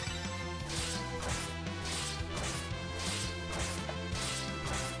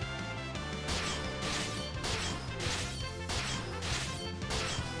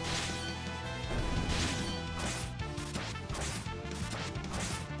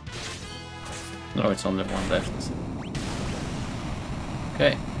 No, it's only one left.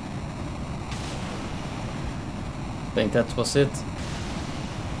 Okay. I think that was it.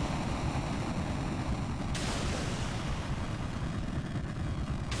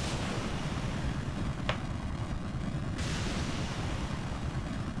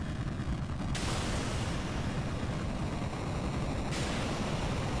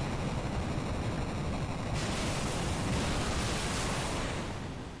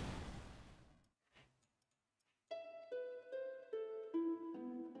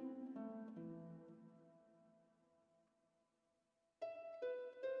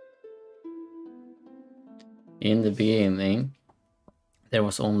 In the beginning, there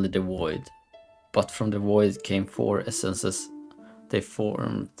was only the void, but from the void came 4 essences. They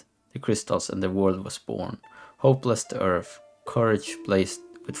formed the crystals and the world was born. Hopeless the earth, courage blazed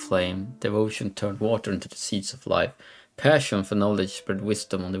with flame, devotion turned water into the seeds of life, passion for knowledge spread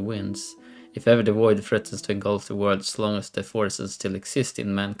wisdom on the winds. If ever the void threatens to engulf the world, as long as the forces still exist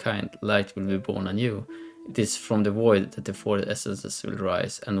in mankind, light will be born anew. It is from the void that the 4 essences will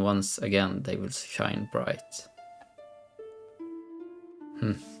rise, and once again they will shine bright.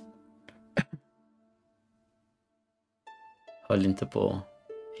 höll inte på att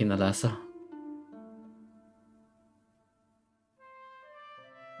hinna läsa.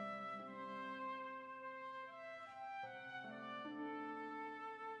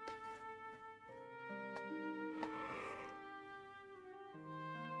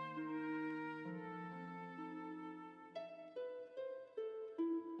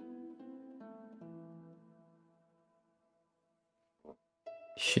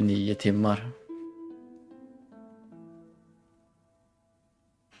 ...29 timmar.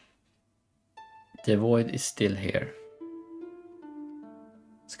 The void is still here.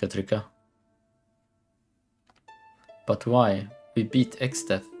 Ska jag trycka? But why? We beat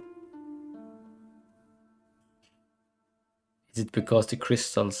X-Death. Is it because the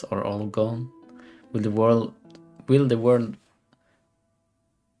crystals are all gone? Will the world be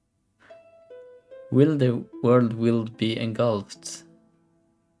engulfed?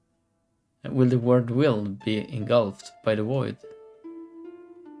 Will the world be engulfed by the void?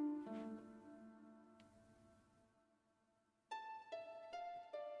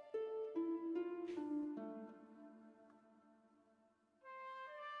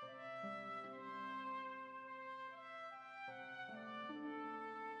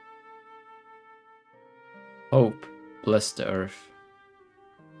 Hope, bless the earth.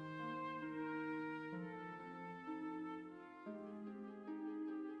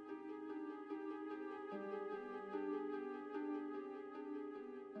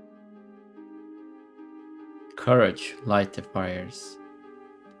 Courage, light the fires.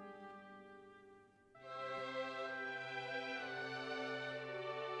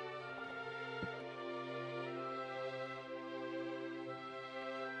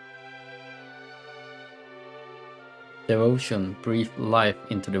 Devotion, breathe life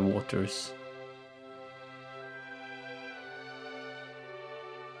into the waters.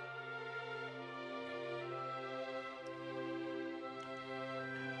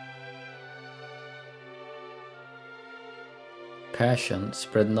 Passion,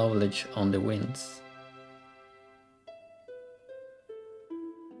 spread knowledge on the winds.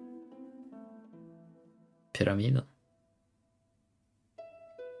 Pyramiden.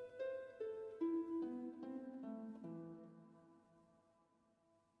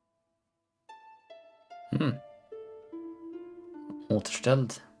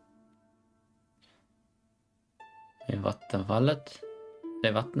 Återställd. I vattenfallet. Det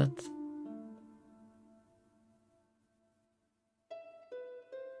är vattnet.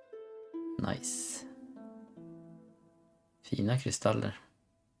 Nice. Fina kristaller.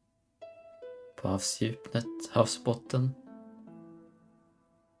 På havsdjupet, havsbotten.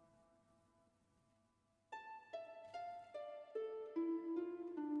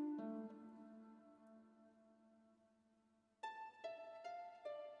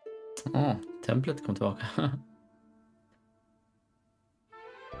 Templet kom tillbaka.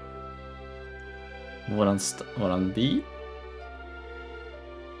 Våran by.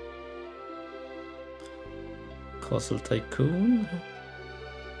 Castle Tycoon.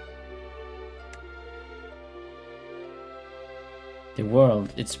 The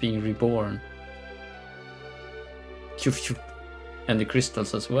world, it's being reborn. And the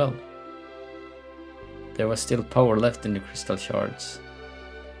crystals as well. There was still power left in the crystal shards.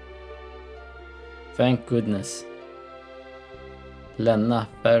 Thank goodness. Lena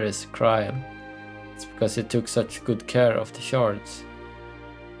Ferris cried. It's because you took such good care of the shards.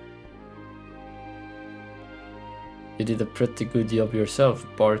 You did a pretty good job yourself,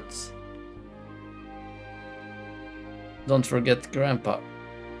 Bart. Don't forget Grandpa.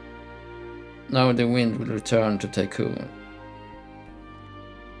 Now the wind will return to Tycoon.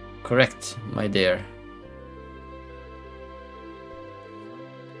 Correct, my dear.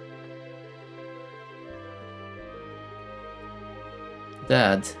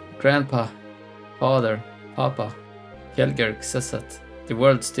 Dad, Grandpa, Father, Papa, Kjellgerg says that the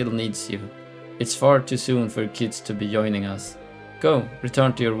world still needs you. It's far too soon for kids to be joining us. Go,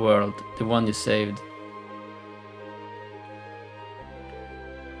 return to your world, the one you saved.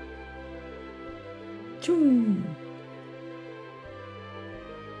 Choo!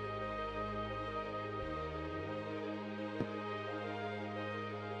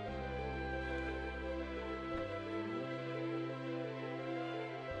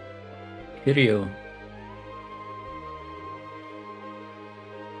 Kiryu.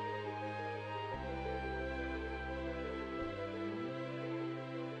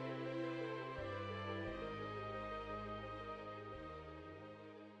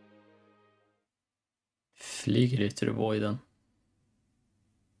 Flyger ut ur voiden.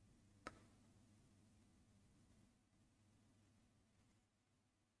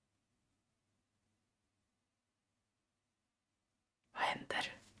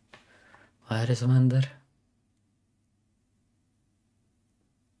 Vad är det som händer?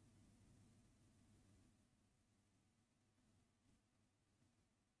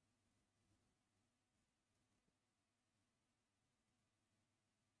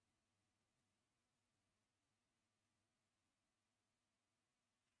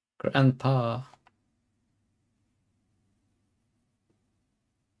 Grandpa.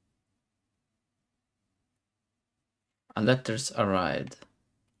 A letter's arrived.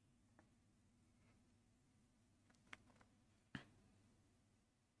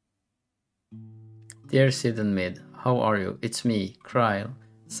 Dear Sid and Mid, how are you? It's me, Kryle.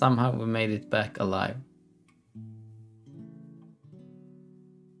 Somehow we made it back alive.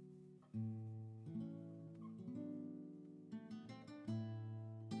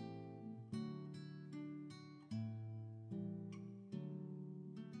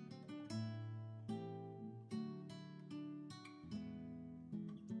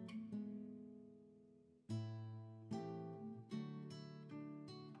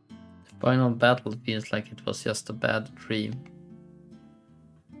 The final battle feels like it was just a bad dream.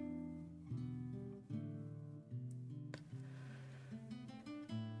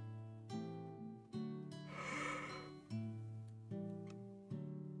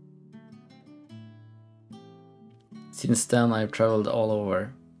 Since then I've traveled all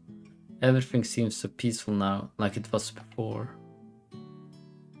over. Everything seems so peaceful now, like it was before.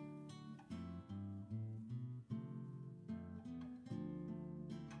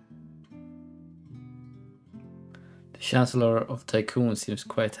 The Chancellor of Tycoon seems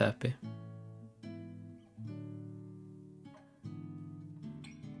quite happy.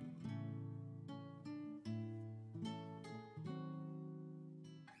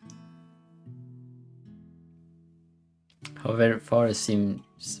 However, Forrest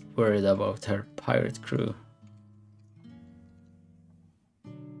seems worried about her pirate crew.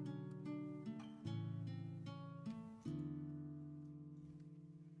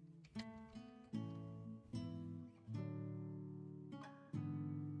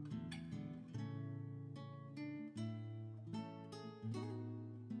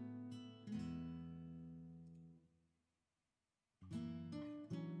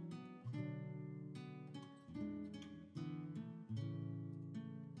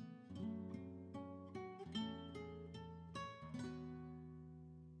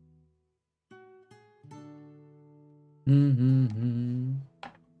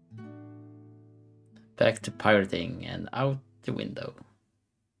 Back to pirating and out the window.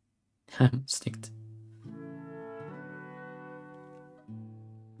 Snyggt.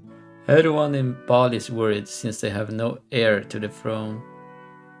 Everyone in Bali is worried since they have no heir to the throne.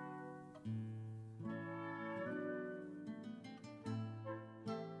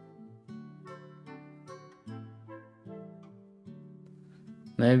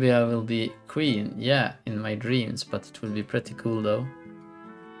 Maybe I will be queen, yeah, in my dreams, but it will be pretty cool though.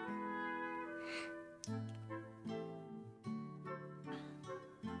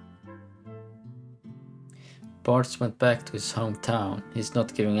 Bart went back to his hometown. He's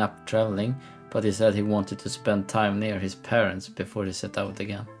not giving up traveling, but he said he wanted to spend time near his parents before he set out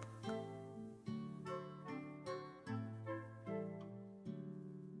again.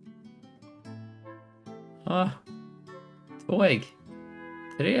 Ah, 2 ägg.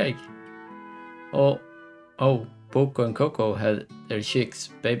 3 ägg. Oh, Boko and Coco had their chicks.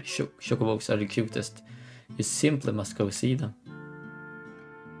 Baby chocobos are the cutest. You simply must go see them.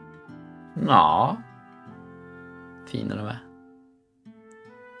 Ja. Fina de är.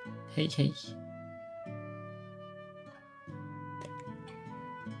 Hej hej.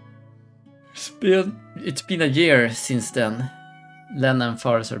 It's been a year since then. Len and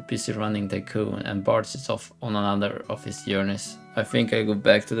Forrest are busy running Tycoon, and Bart is off on another of his journeys. I think I go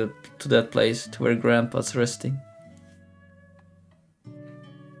back to that place, to where Grandpa's resting.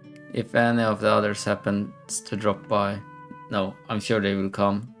 If any of the others happens to drop by, no, I'm sure they will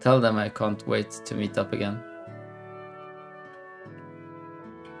come. Tell them I can't wait to meet up again.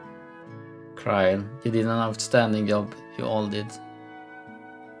 Kryle, you did an outstanding job, you all did.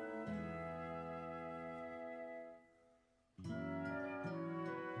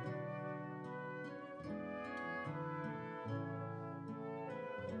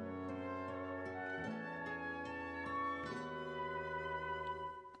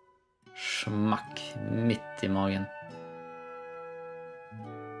 Smack, mitt i magen.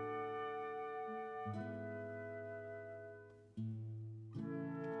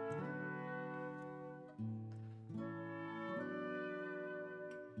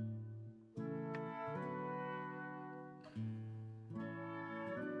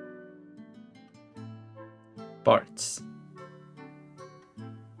 Barts.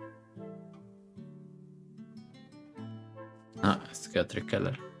 Ah, ska jag trycka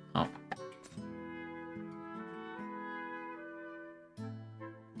eller? Ja.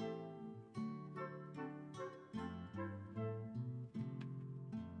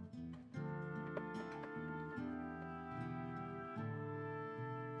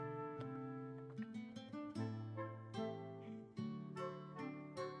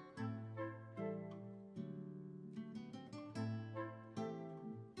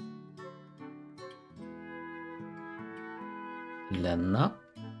 Lämna.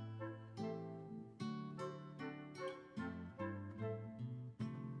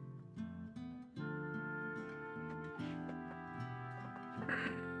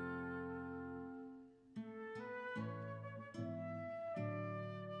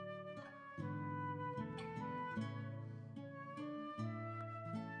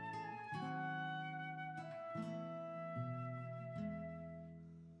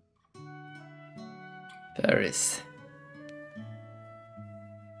 Paris.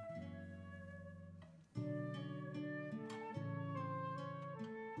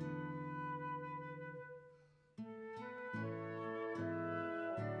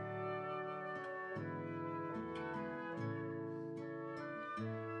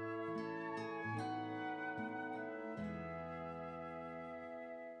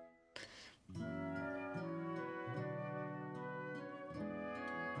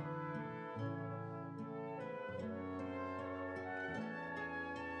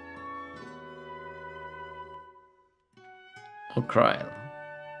 Och Kryl.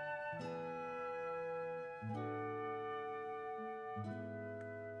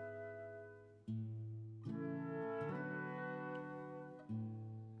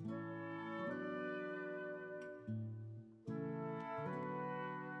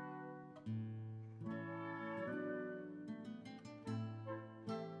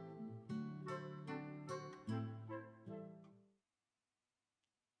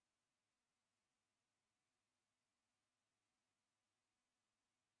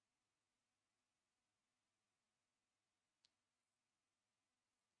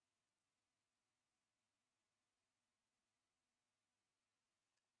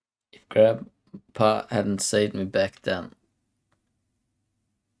 If Grandpa hadn't saved me back then,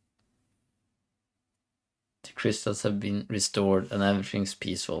 the crystals have been restored and everything's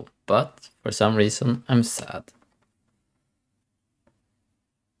peaceful. But for some reason, I'm sad.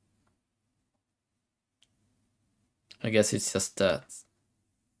 I guess it's just that.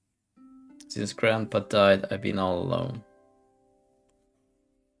 Since Grandpa died, I've been all alone.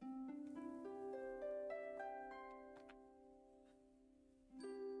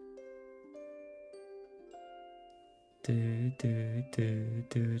 Du, du, du,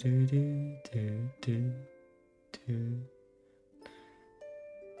 du, du, du, du, du, du.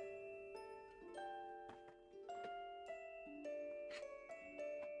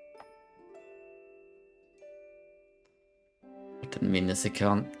 En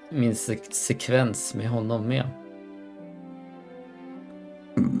minnesekvens med honom med.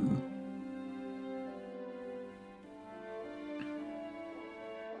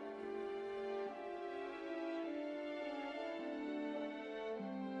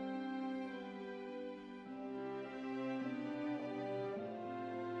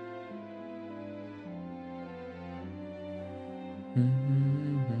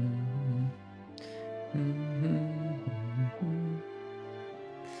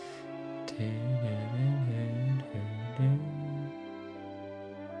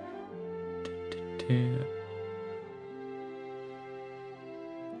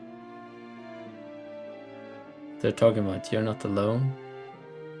 They're talking about you're not alone.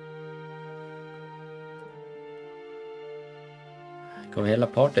 Kom hela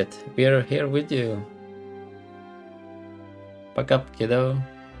partyt. We're here with you. Back up, kiddo.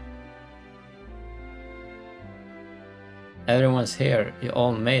 Everyone's here. You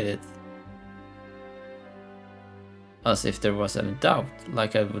all made it. As if there was any doubt,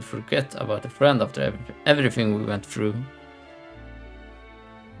 like I would forget about a friend after everything we went through.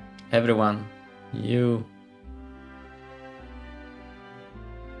 Everyone, you.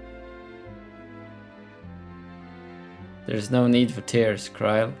 There is no need for tears,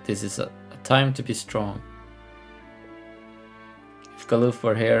 Kryl. This is a time to be strong. If Galoof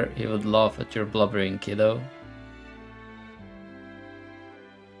were here, he would laugh at your blubbering, kiddo.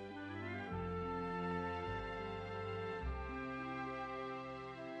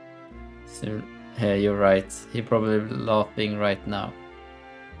 So, yeah, you're right. He's probably laughing right now.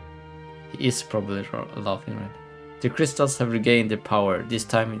 He is probably laughing right now. The crystals have regained their power. This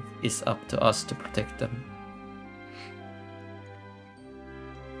time it is up to us to protect them.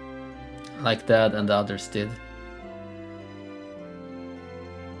 Like Dad and the others did.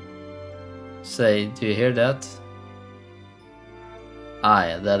 say, do you hear that?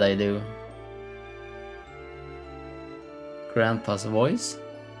 Aye, that I do. Grandpa's voice?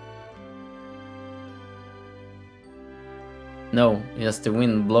 No, just the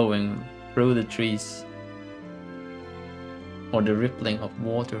wind blowing through the trees. Or the rippling of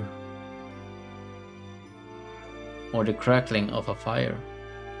water. Or the crackling of a fire.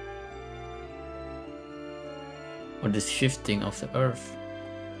 Or the shifting of the earth.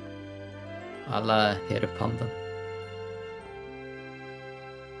 Alla heter pandan.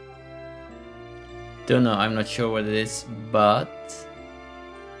 Don't know, I'm not sure what it is, but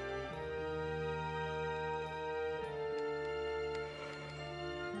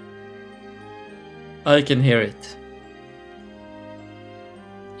I can hear it.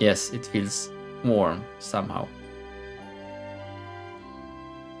 Yes, it feels warm somehow.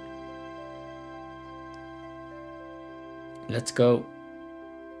 Let's go.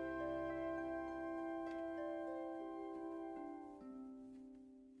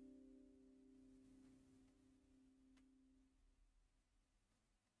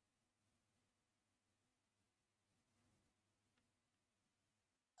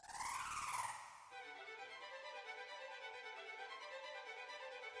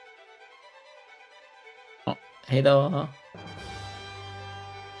 Oh, hejdå.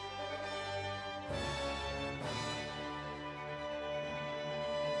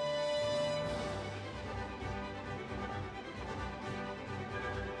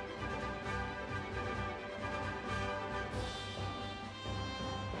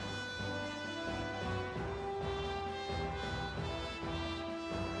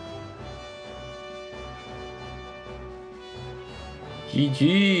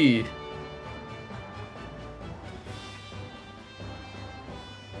 GG.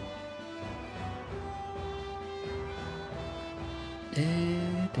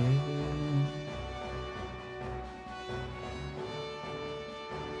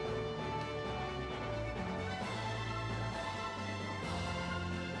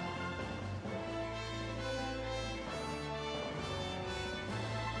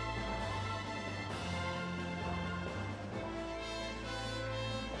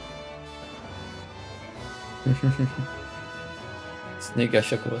 Snygga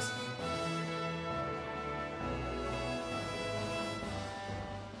chocobos.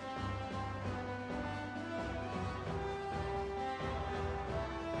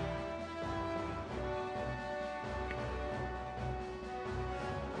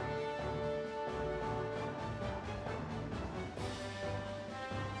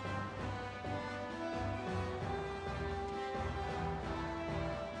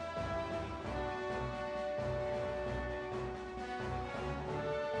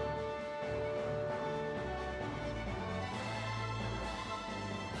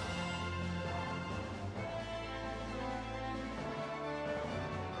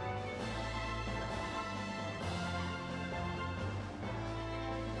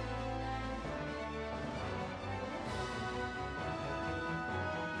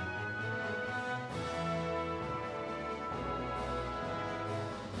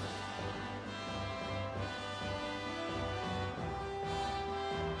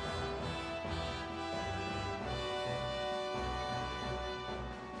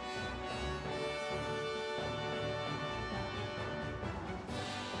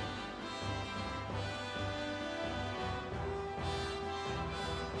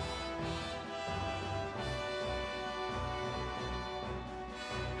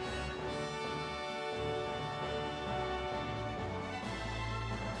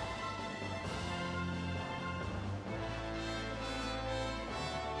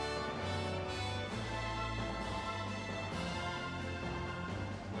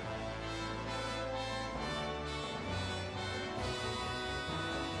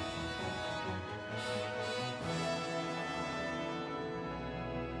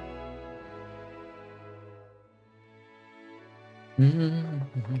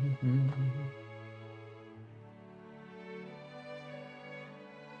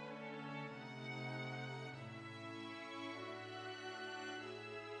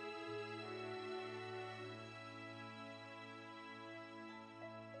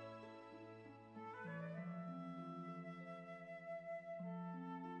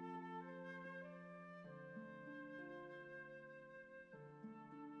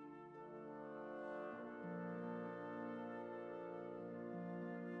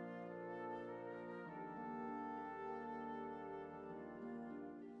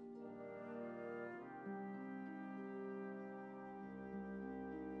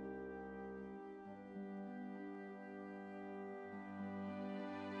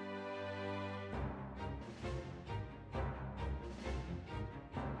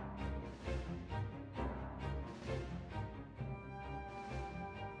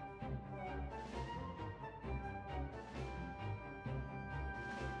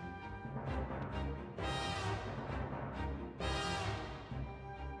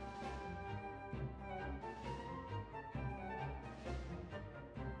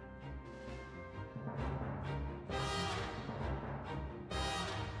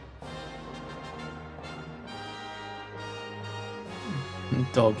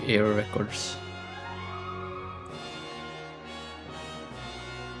 Dog Ear Records.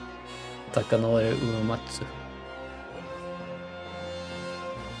 Takanori Uematsu.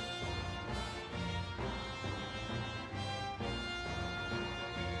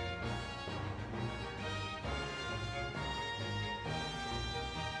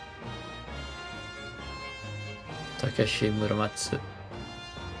 Takeshi Muramatsu.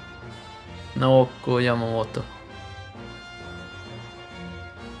 Naoko Yamamoto.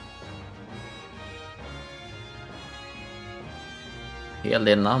 Hel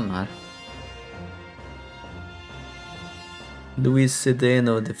del namn här. Luis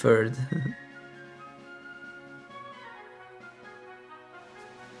Sedeno the third.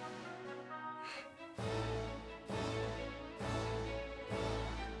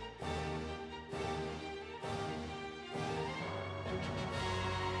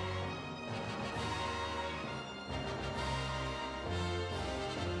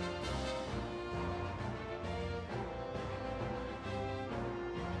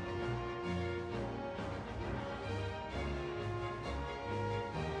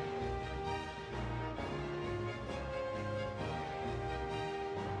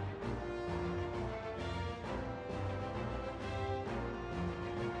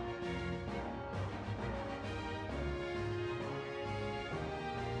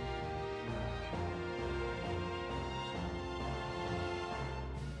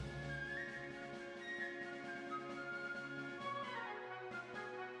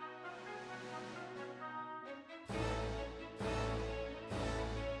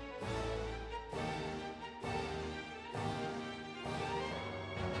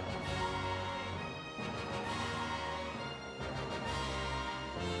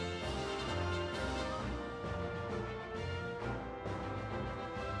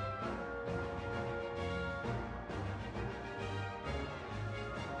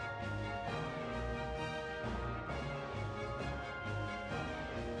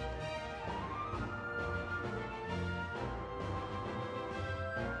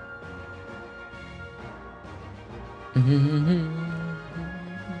 Bum,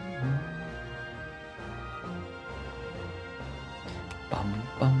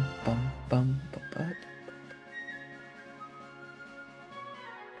 bum, bum, bum, bum, bum.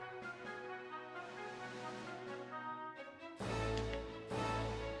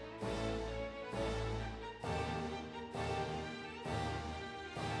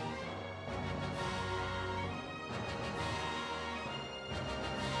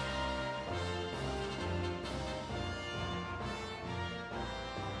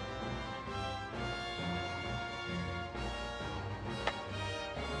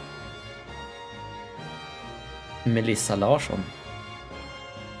 Melissa Larsson.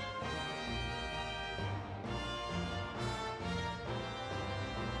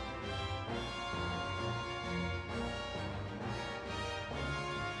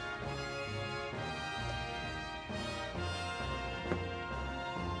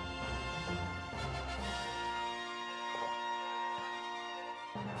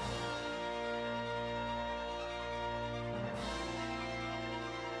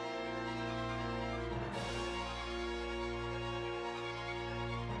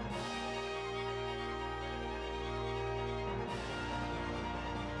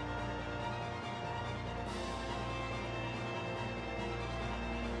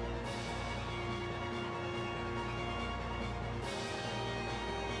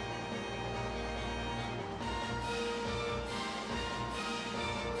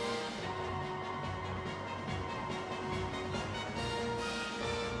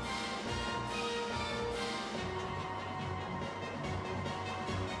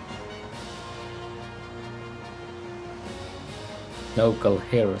 Local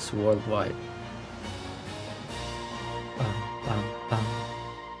heroes worldwide. Bum, bum,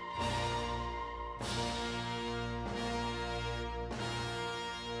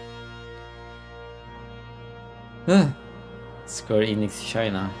 bum. Square Enix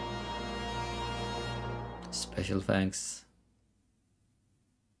China. Special thanks.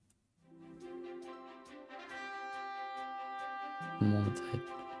 Monotype.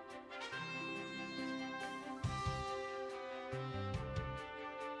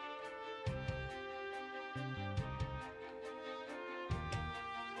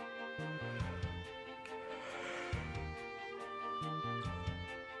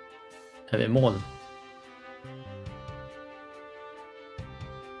 Är vi i mål?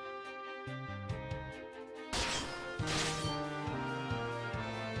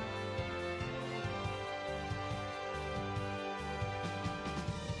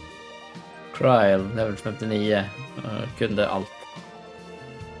 Trial, level 59. Kunde allt.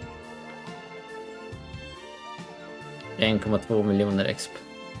 1,2 miljoner exp.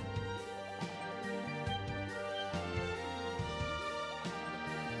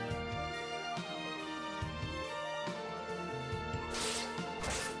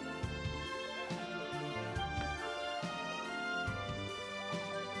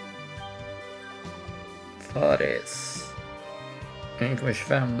 Faris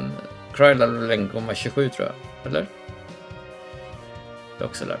 1,25. Kryla 1,27 tror jag, eller? Jag har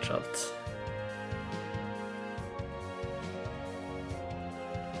också lärt sig allt.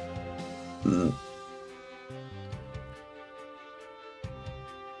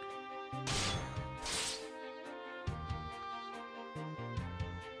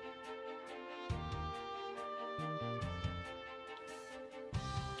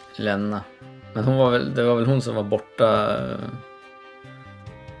 Lenna. Men hon var väl, det var väl hon som var borta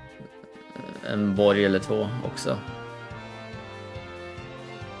en borg eller två också.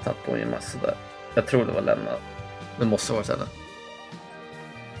 Tappade hon ju massa där. Jag tror det var Lenna. Det måste vara Lenna.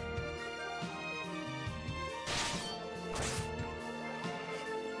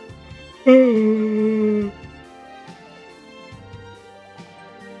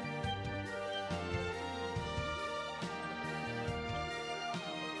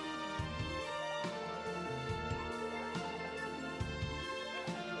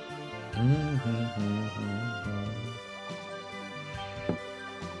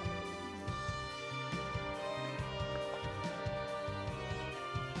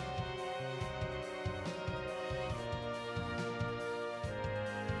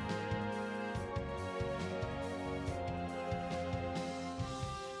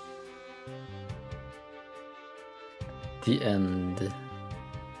 The end.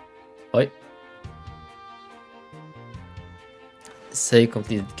 Oj. Say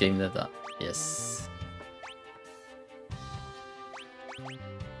completed game data. Yes.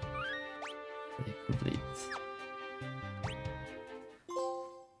 Say complete.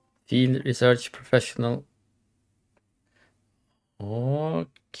 Field research professional. Och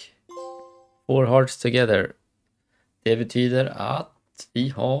 4 hearts together. Det betyder att vi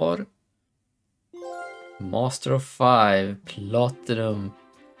har Master of 5 Platinum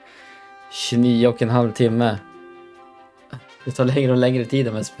 29,5 timme. Det tar längre och längre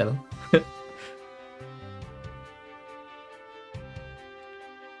tid med spelen.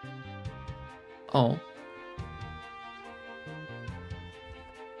 Ja.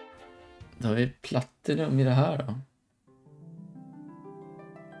 Då har vi Platinum i det här då.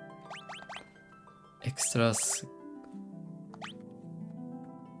 Extras.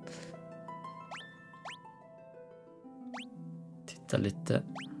 Titta lite.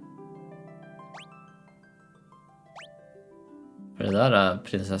 Är det där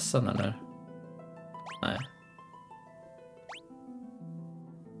prinsessan eller? Nej.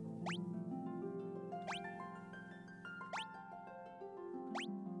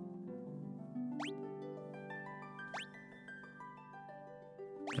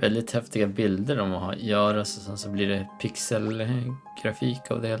 Väldigt häftiga bilder de har göra, så blir det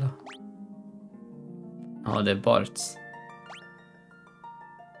pixelgrafik av det hela. Ja, det är Barts.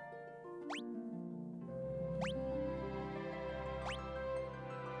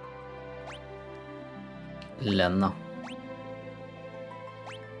 Lenna.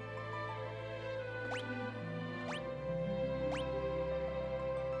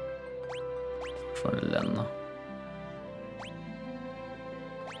 Från Lenna.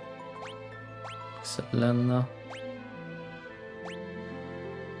 Så Lenna.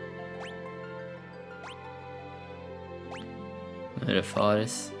 Nu är det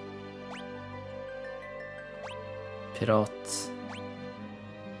Faris. Pirat.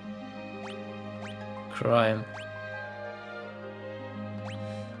 Crime.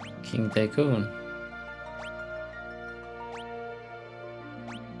 King Tycoon.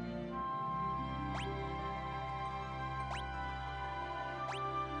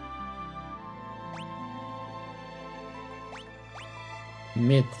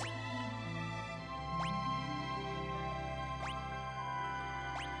 Mid.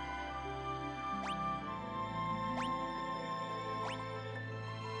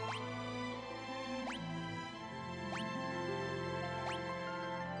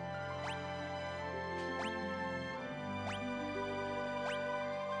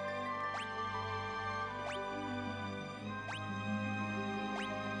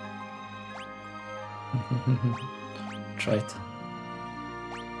 Triton.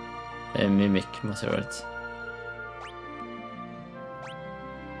 Det är Mimic, måste det ha varit.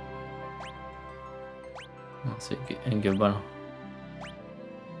 Alltså en gubbar.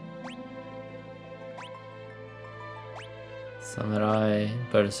 Samurai,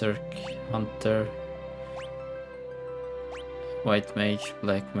 Berserk, Hunter. White Mage,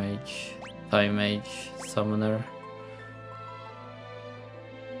 Black Mage, Time Mage, Summoner,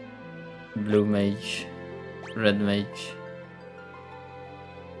 Blue Mage, Red Mage.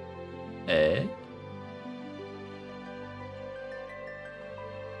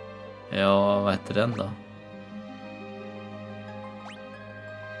 Ja, vad heter den då?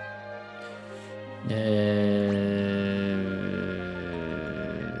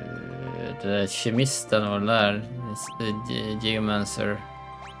 Det är kemisten och där. Geomancer.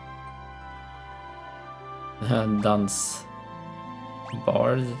 Dans.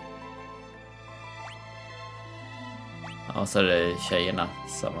 Bard. Ja, så är det tjejerna.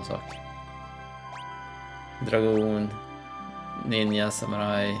 Samma sak. Dragon. Ninja,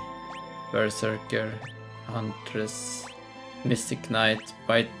 Samurai. Berserker. Huntress. Mystic Knight.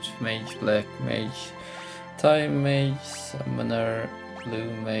 White Mage. Black Mage. Time Mage. Summoner.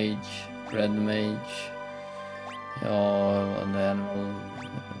 Blue Mage. Red Mage. Ja, Animal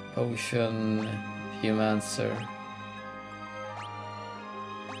Potion. Humancer.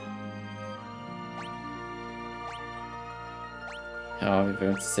 Ja, vi behöver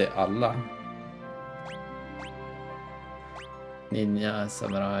inte se alla. Ninja,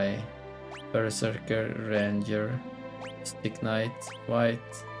 Samurai, Berserker, Ranger, Stick Knight,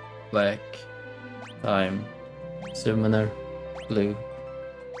 White, Black, Time, Summoner, Blue,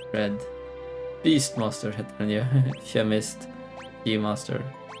 Red, Beastmaster heter den ju, Chemist, Keymaster,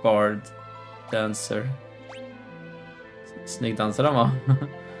 Bard, Dancer. Snygg dansare han var.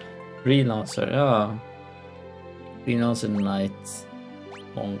 Remaster, ja. Remaster, Knight,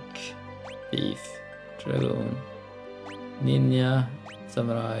 Monk, Thief, Dragon, Ninja,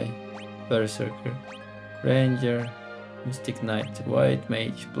 Samurai, Berserker, Ranger, Mystic Knight, White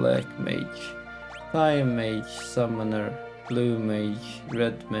Mage, Black Mage, Time Mage, Summoner, Blue Mage,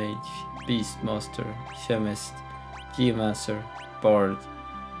 Red Mage, Beastmaster, Chemist, Keymaster, Bard,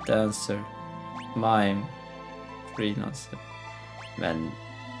 Dancer, Mime, Freelancer. Men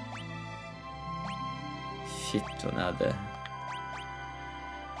shit, hon hade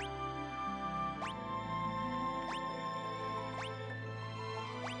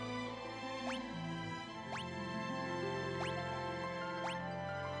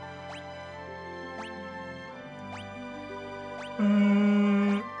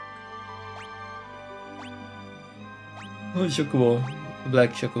Chocobo,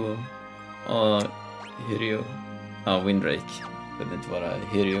 Black Chocobo och Hyrule. Ja, Windrake. Det kunde inte vara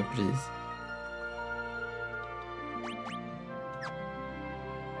Hyrule precis.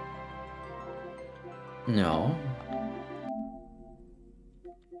 Ja.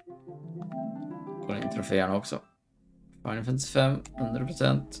 Kolla in troféerna också. Final Fantasy 5,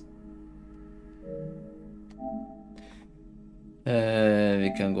 100%.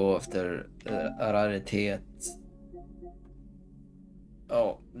 Vi kan gå efter raritet.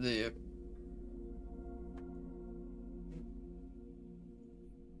 Ja, det är ju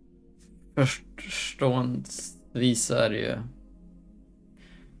förståndsvis är det ju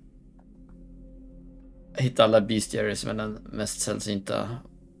hitta alla bestiaries med den mest sällsynta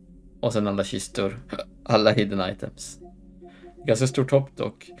och sen alla kistor, alla hidden items. Ganska stort hopp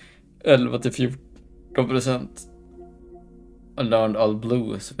dock. 11-14%. Och Learned All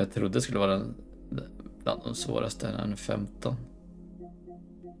Blue som jag trodde skulle vara bland de svåraste än 15.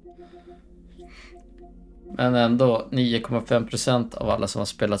 Men ändå 9,5% av alla som har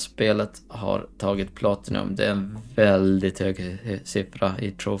spelat spelet har tagit Platinum. Det är en väldigt hög siffra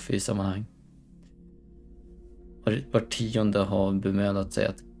i trophy-sammanhang. Var tionde har bemödat sig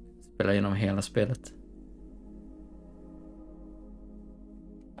att spela igenom hela spelet.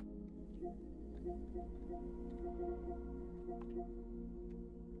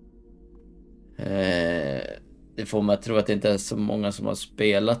 Det får mig att tro att det inte är så många som har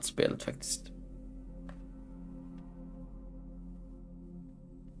spelat spelet faktiskt.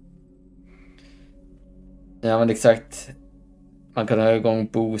 Ja, men exakt. Man kan ha igång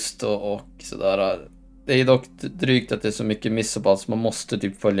boost och sådär. Det är dock drygt att det är så mycket missables. Man måste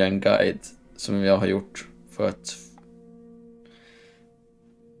typ följa en guide som jag har gjort för att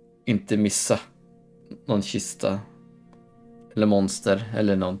inte missa någon kista eller monster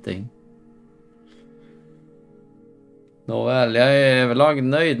eller någonting. Nåväl, jag är överlag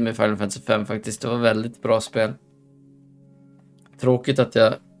nöjd med Final Fantasy 5 faktiskt. Det var väldigt bra spel. Tråkigt att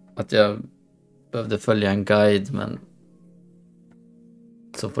jag behövde följa en guide, men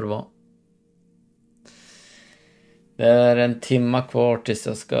så får det vara. Det är en timma kvar tills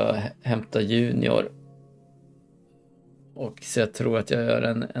jag ska hämta Junior. Och så jag tror att jag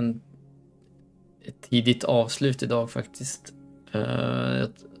gör ett tidigt avslut idag faktiskt.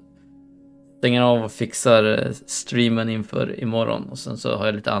 stänger av och fixar streamen inför imorgon. Och sen så har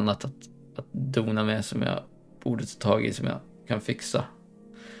jag lite annat att dona med som jag borde ta tag i, som jag kan fixa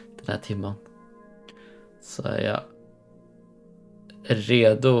den här timman. Så är jag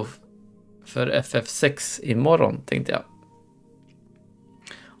redo för FF6 imorgon, tänkte jag.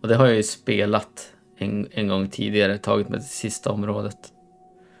 Och det har jag ju spelat en gång tidigare, tagit med det sista området.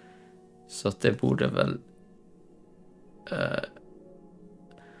 Så att det borde väl...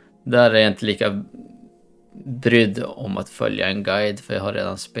 där är jag inte lika brydd om att följa en guide, för jag har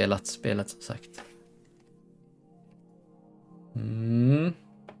redan spelat som sagt.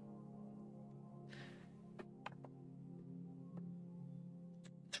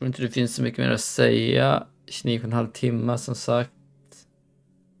 Jag tror inte det finns så mycket mer att säga. 29,5 timmar som sagt.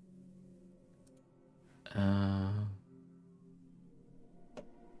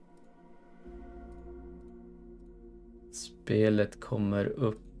 Spelet kommer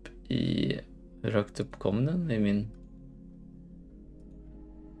upp i... Hur högt upp kom den? I min...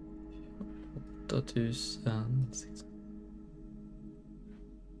 8000...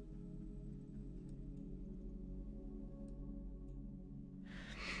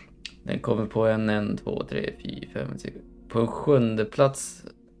 Den kommer på en 2, 3, 4, 5, 6... På en 7:e plats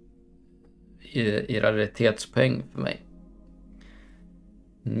i raritetspoäng för mig.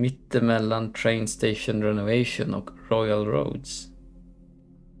 Mittemellan Train Station Renovation och Royal Roads.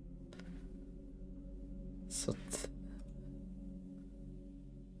 Så att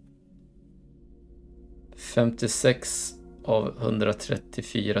 56 av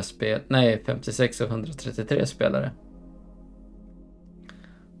 134 spel... Nej, 56 av 133 spelare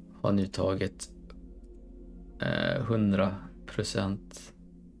har nu tagit 100%.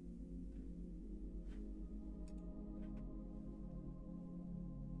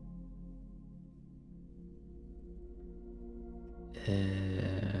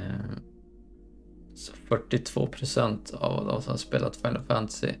 Så 42% av de som har spelat Final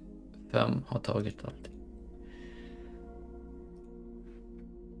Fantasy 5 har tagit allting.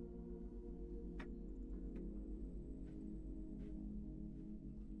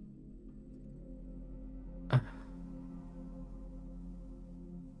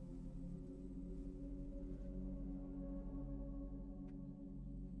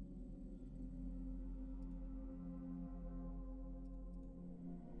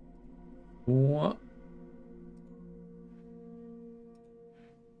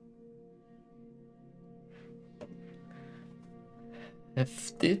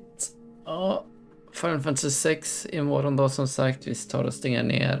 Häftigt. Ja, Final Fantasy 6 imorgon då, som sagt. Vi tar och stänger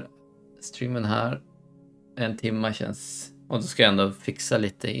ner streamen här. En timme känns... Och då ska jag ändå fixa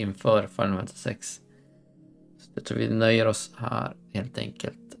lite inför Final Fantasy 6. Så jag tror vi nöjer oss här helt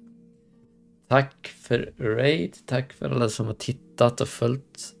enkelt. Tack för raid. Tack för alla som har tittat och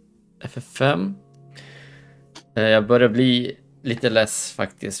följt FF5. Jag börjar bli lite less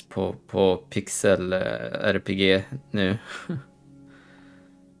faktiskt på pixel RPG nu.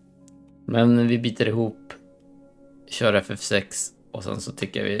 Men vi biter ihop, kör FF6 och sen så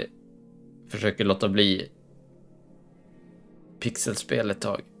tycker jag vi försöker låta bli pixelspel ett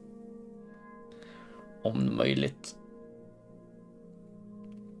tag. Om möjligt.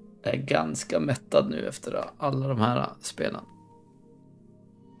 Jag är ganska mättad nu efter alla de här spelen.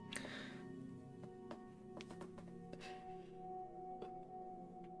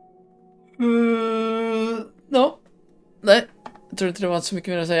 Nej, jag tror inte det var så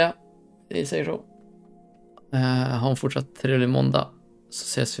mycket mer att säga. Vi säger så. Ha en fortsatt trevlig måndag. Så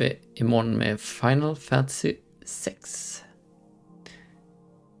ses vi imorgon med Final Fantasy 6.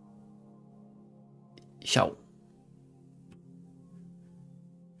 Ciao.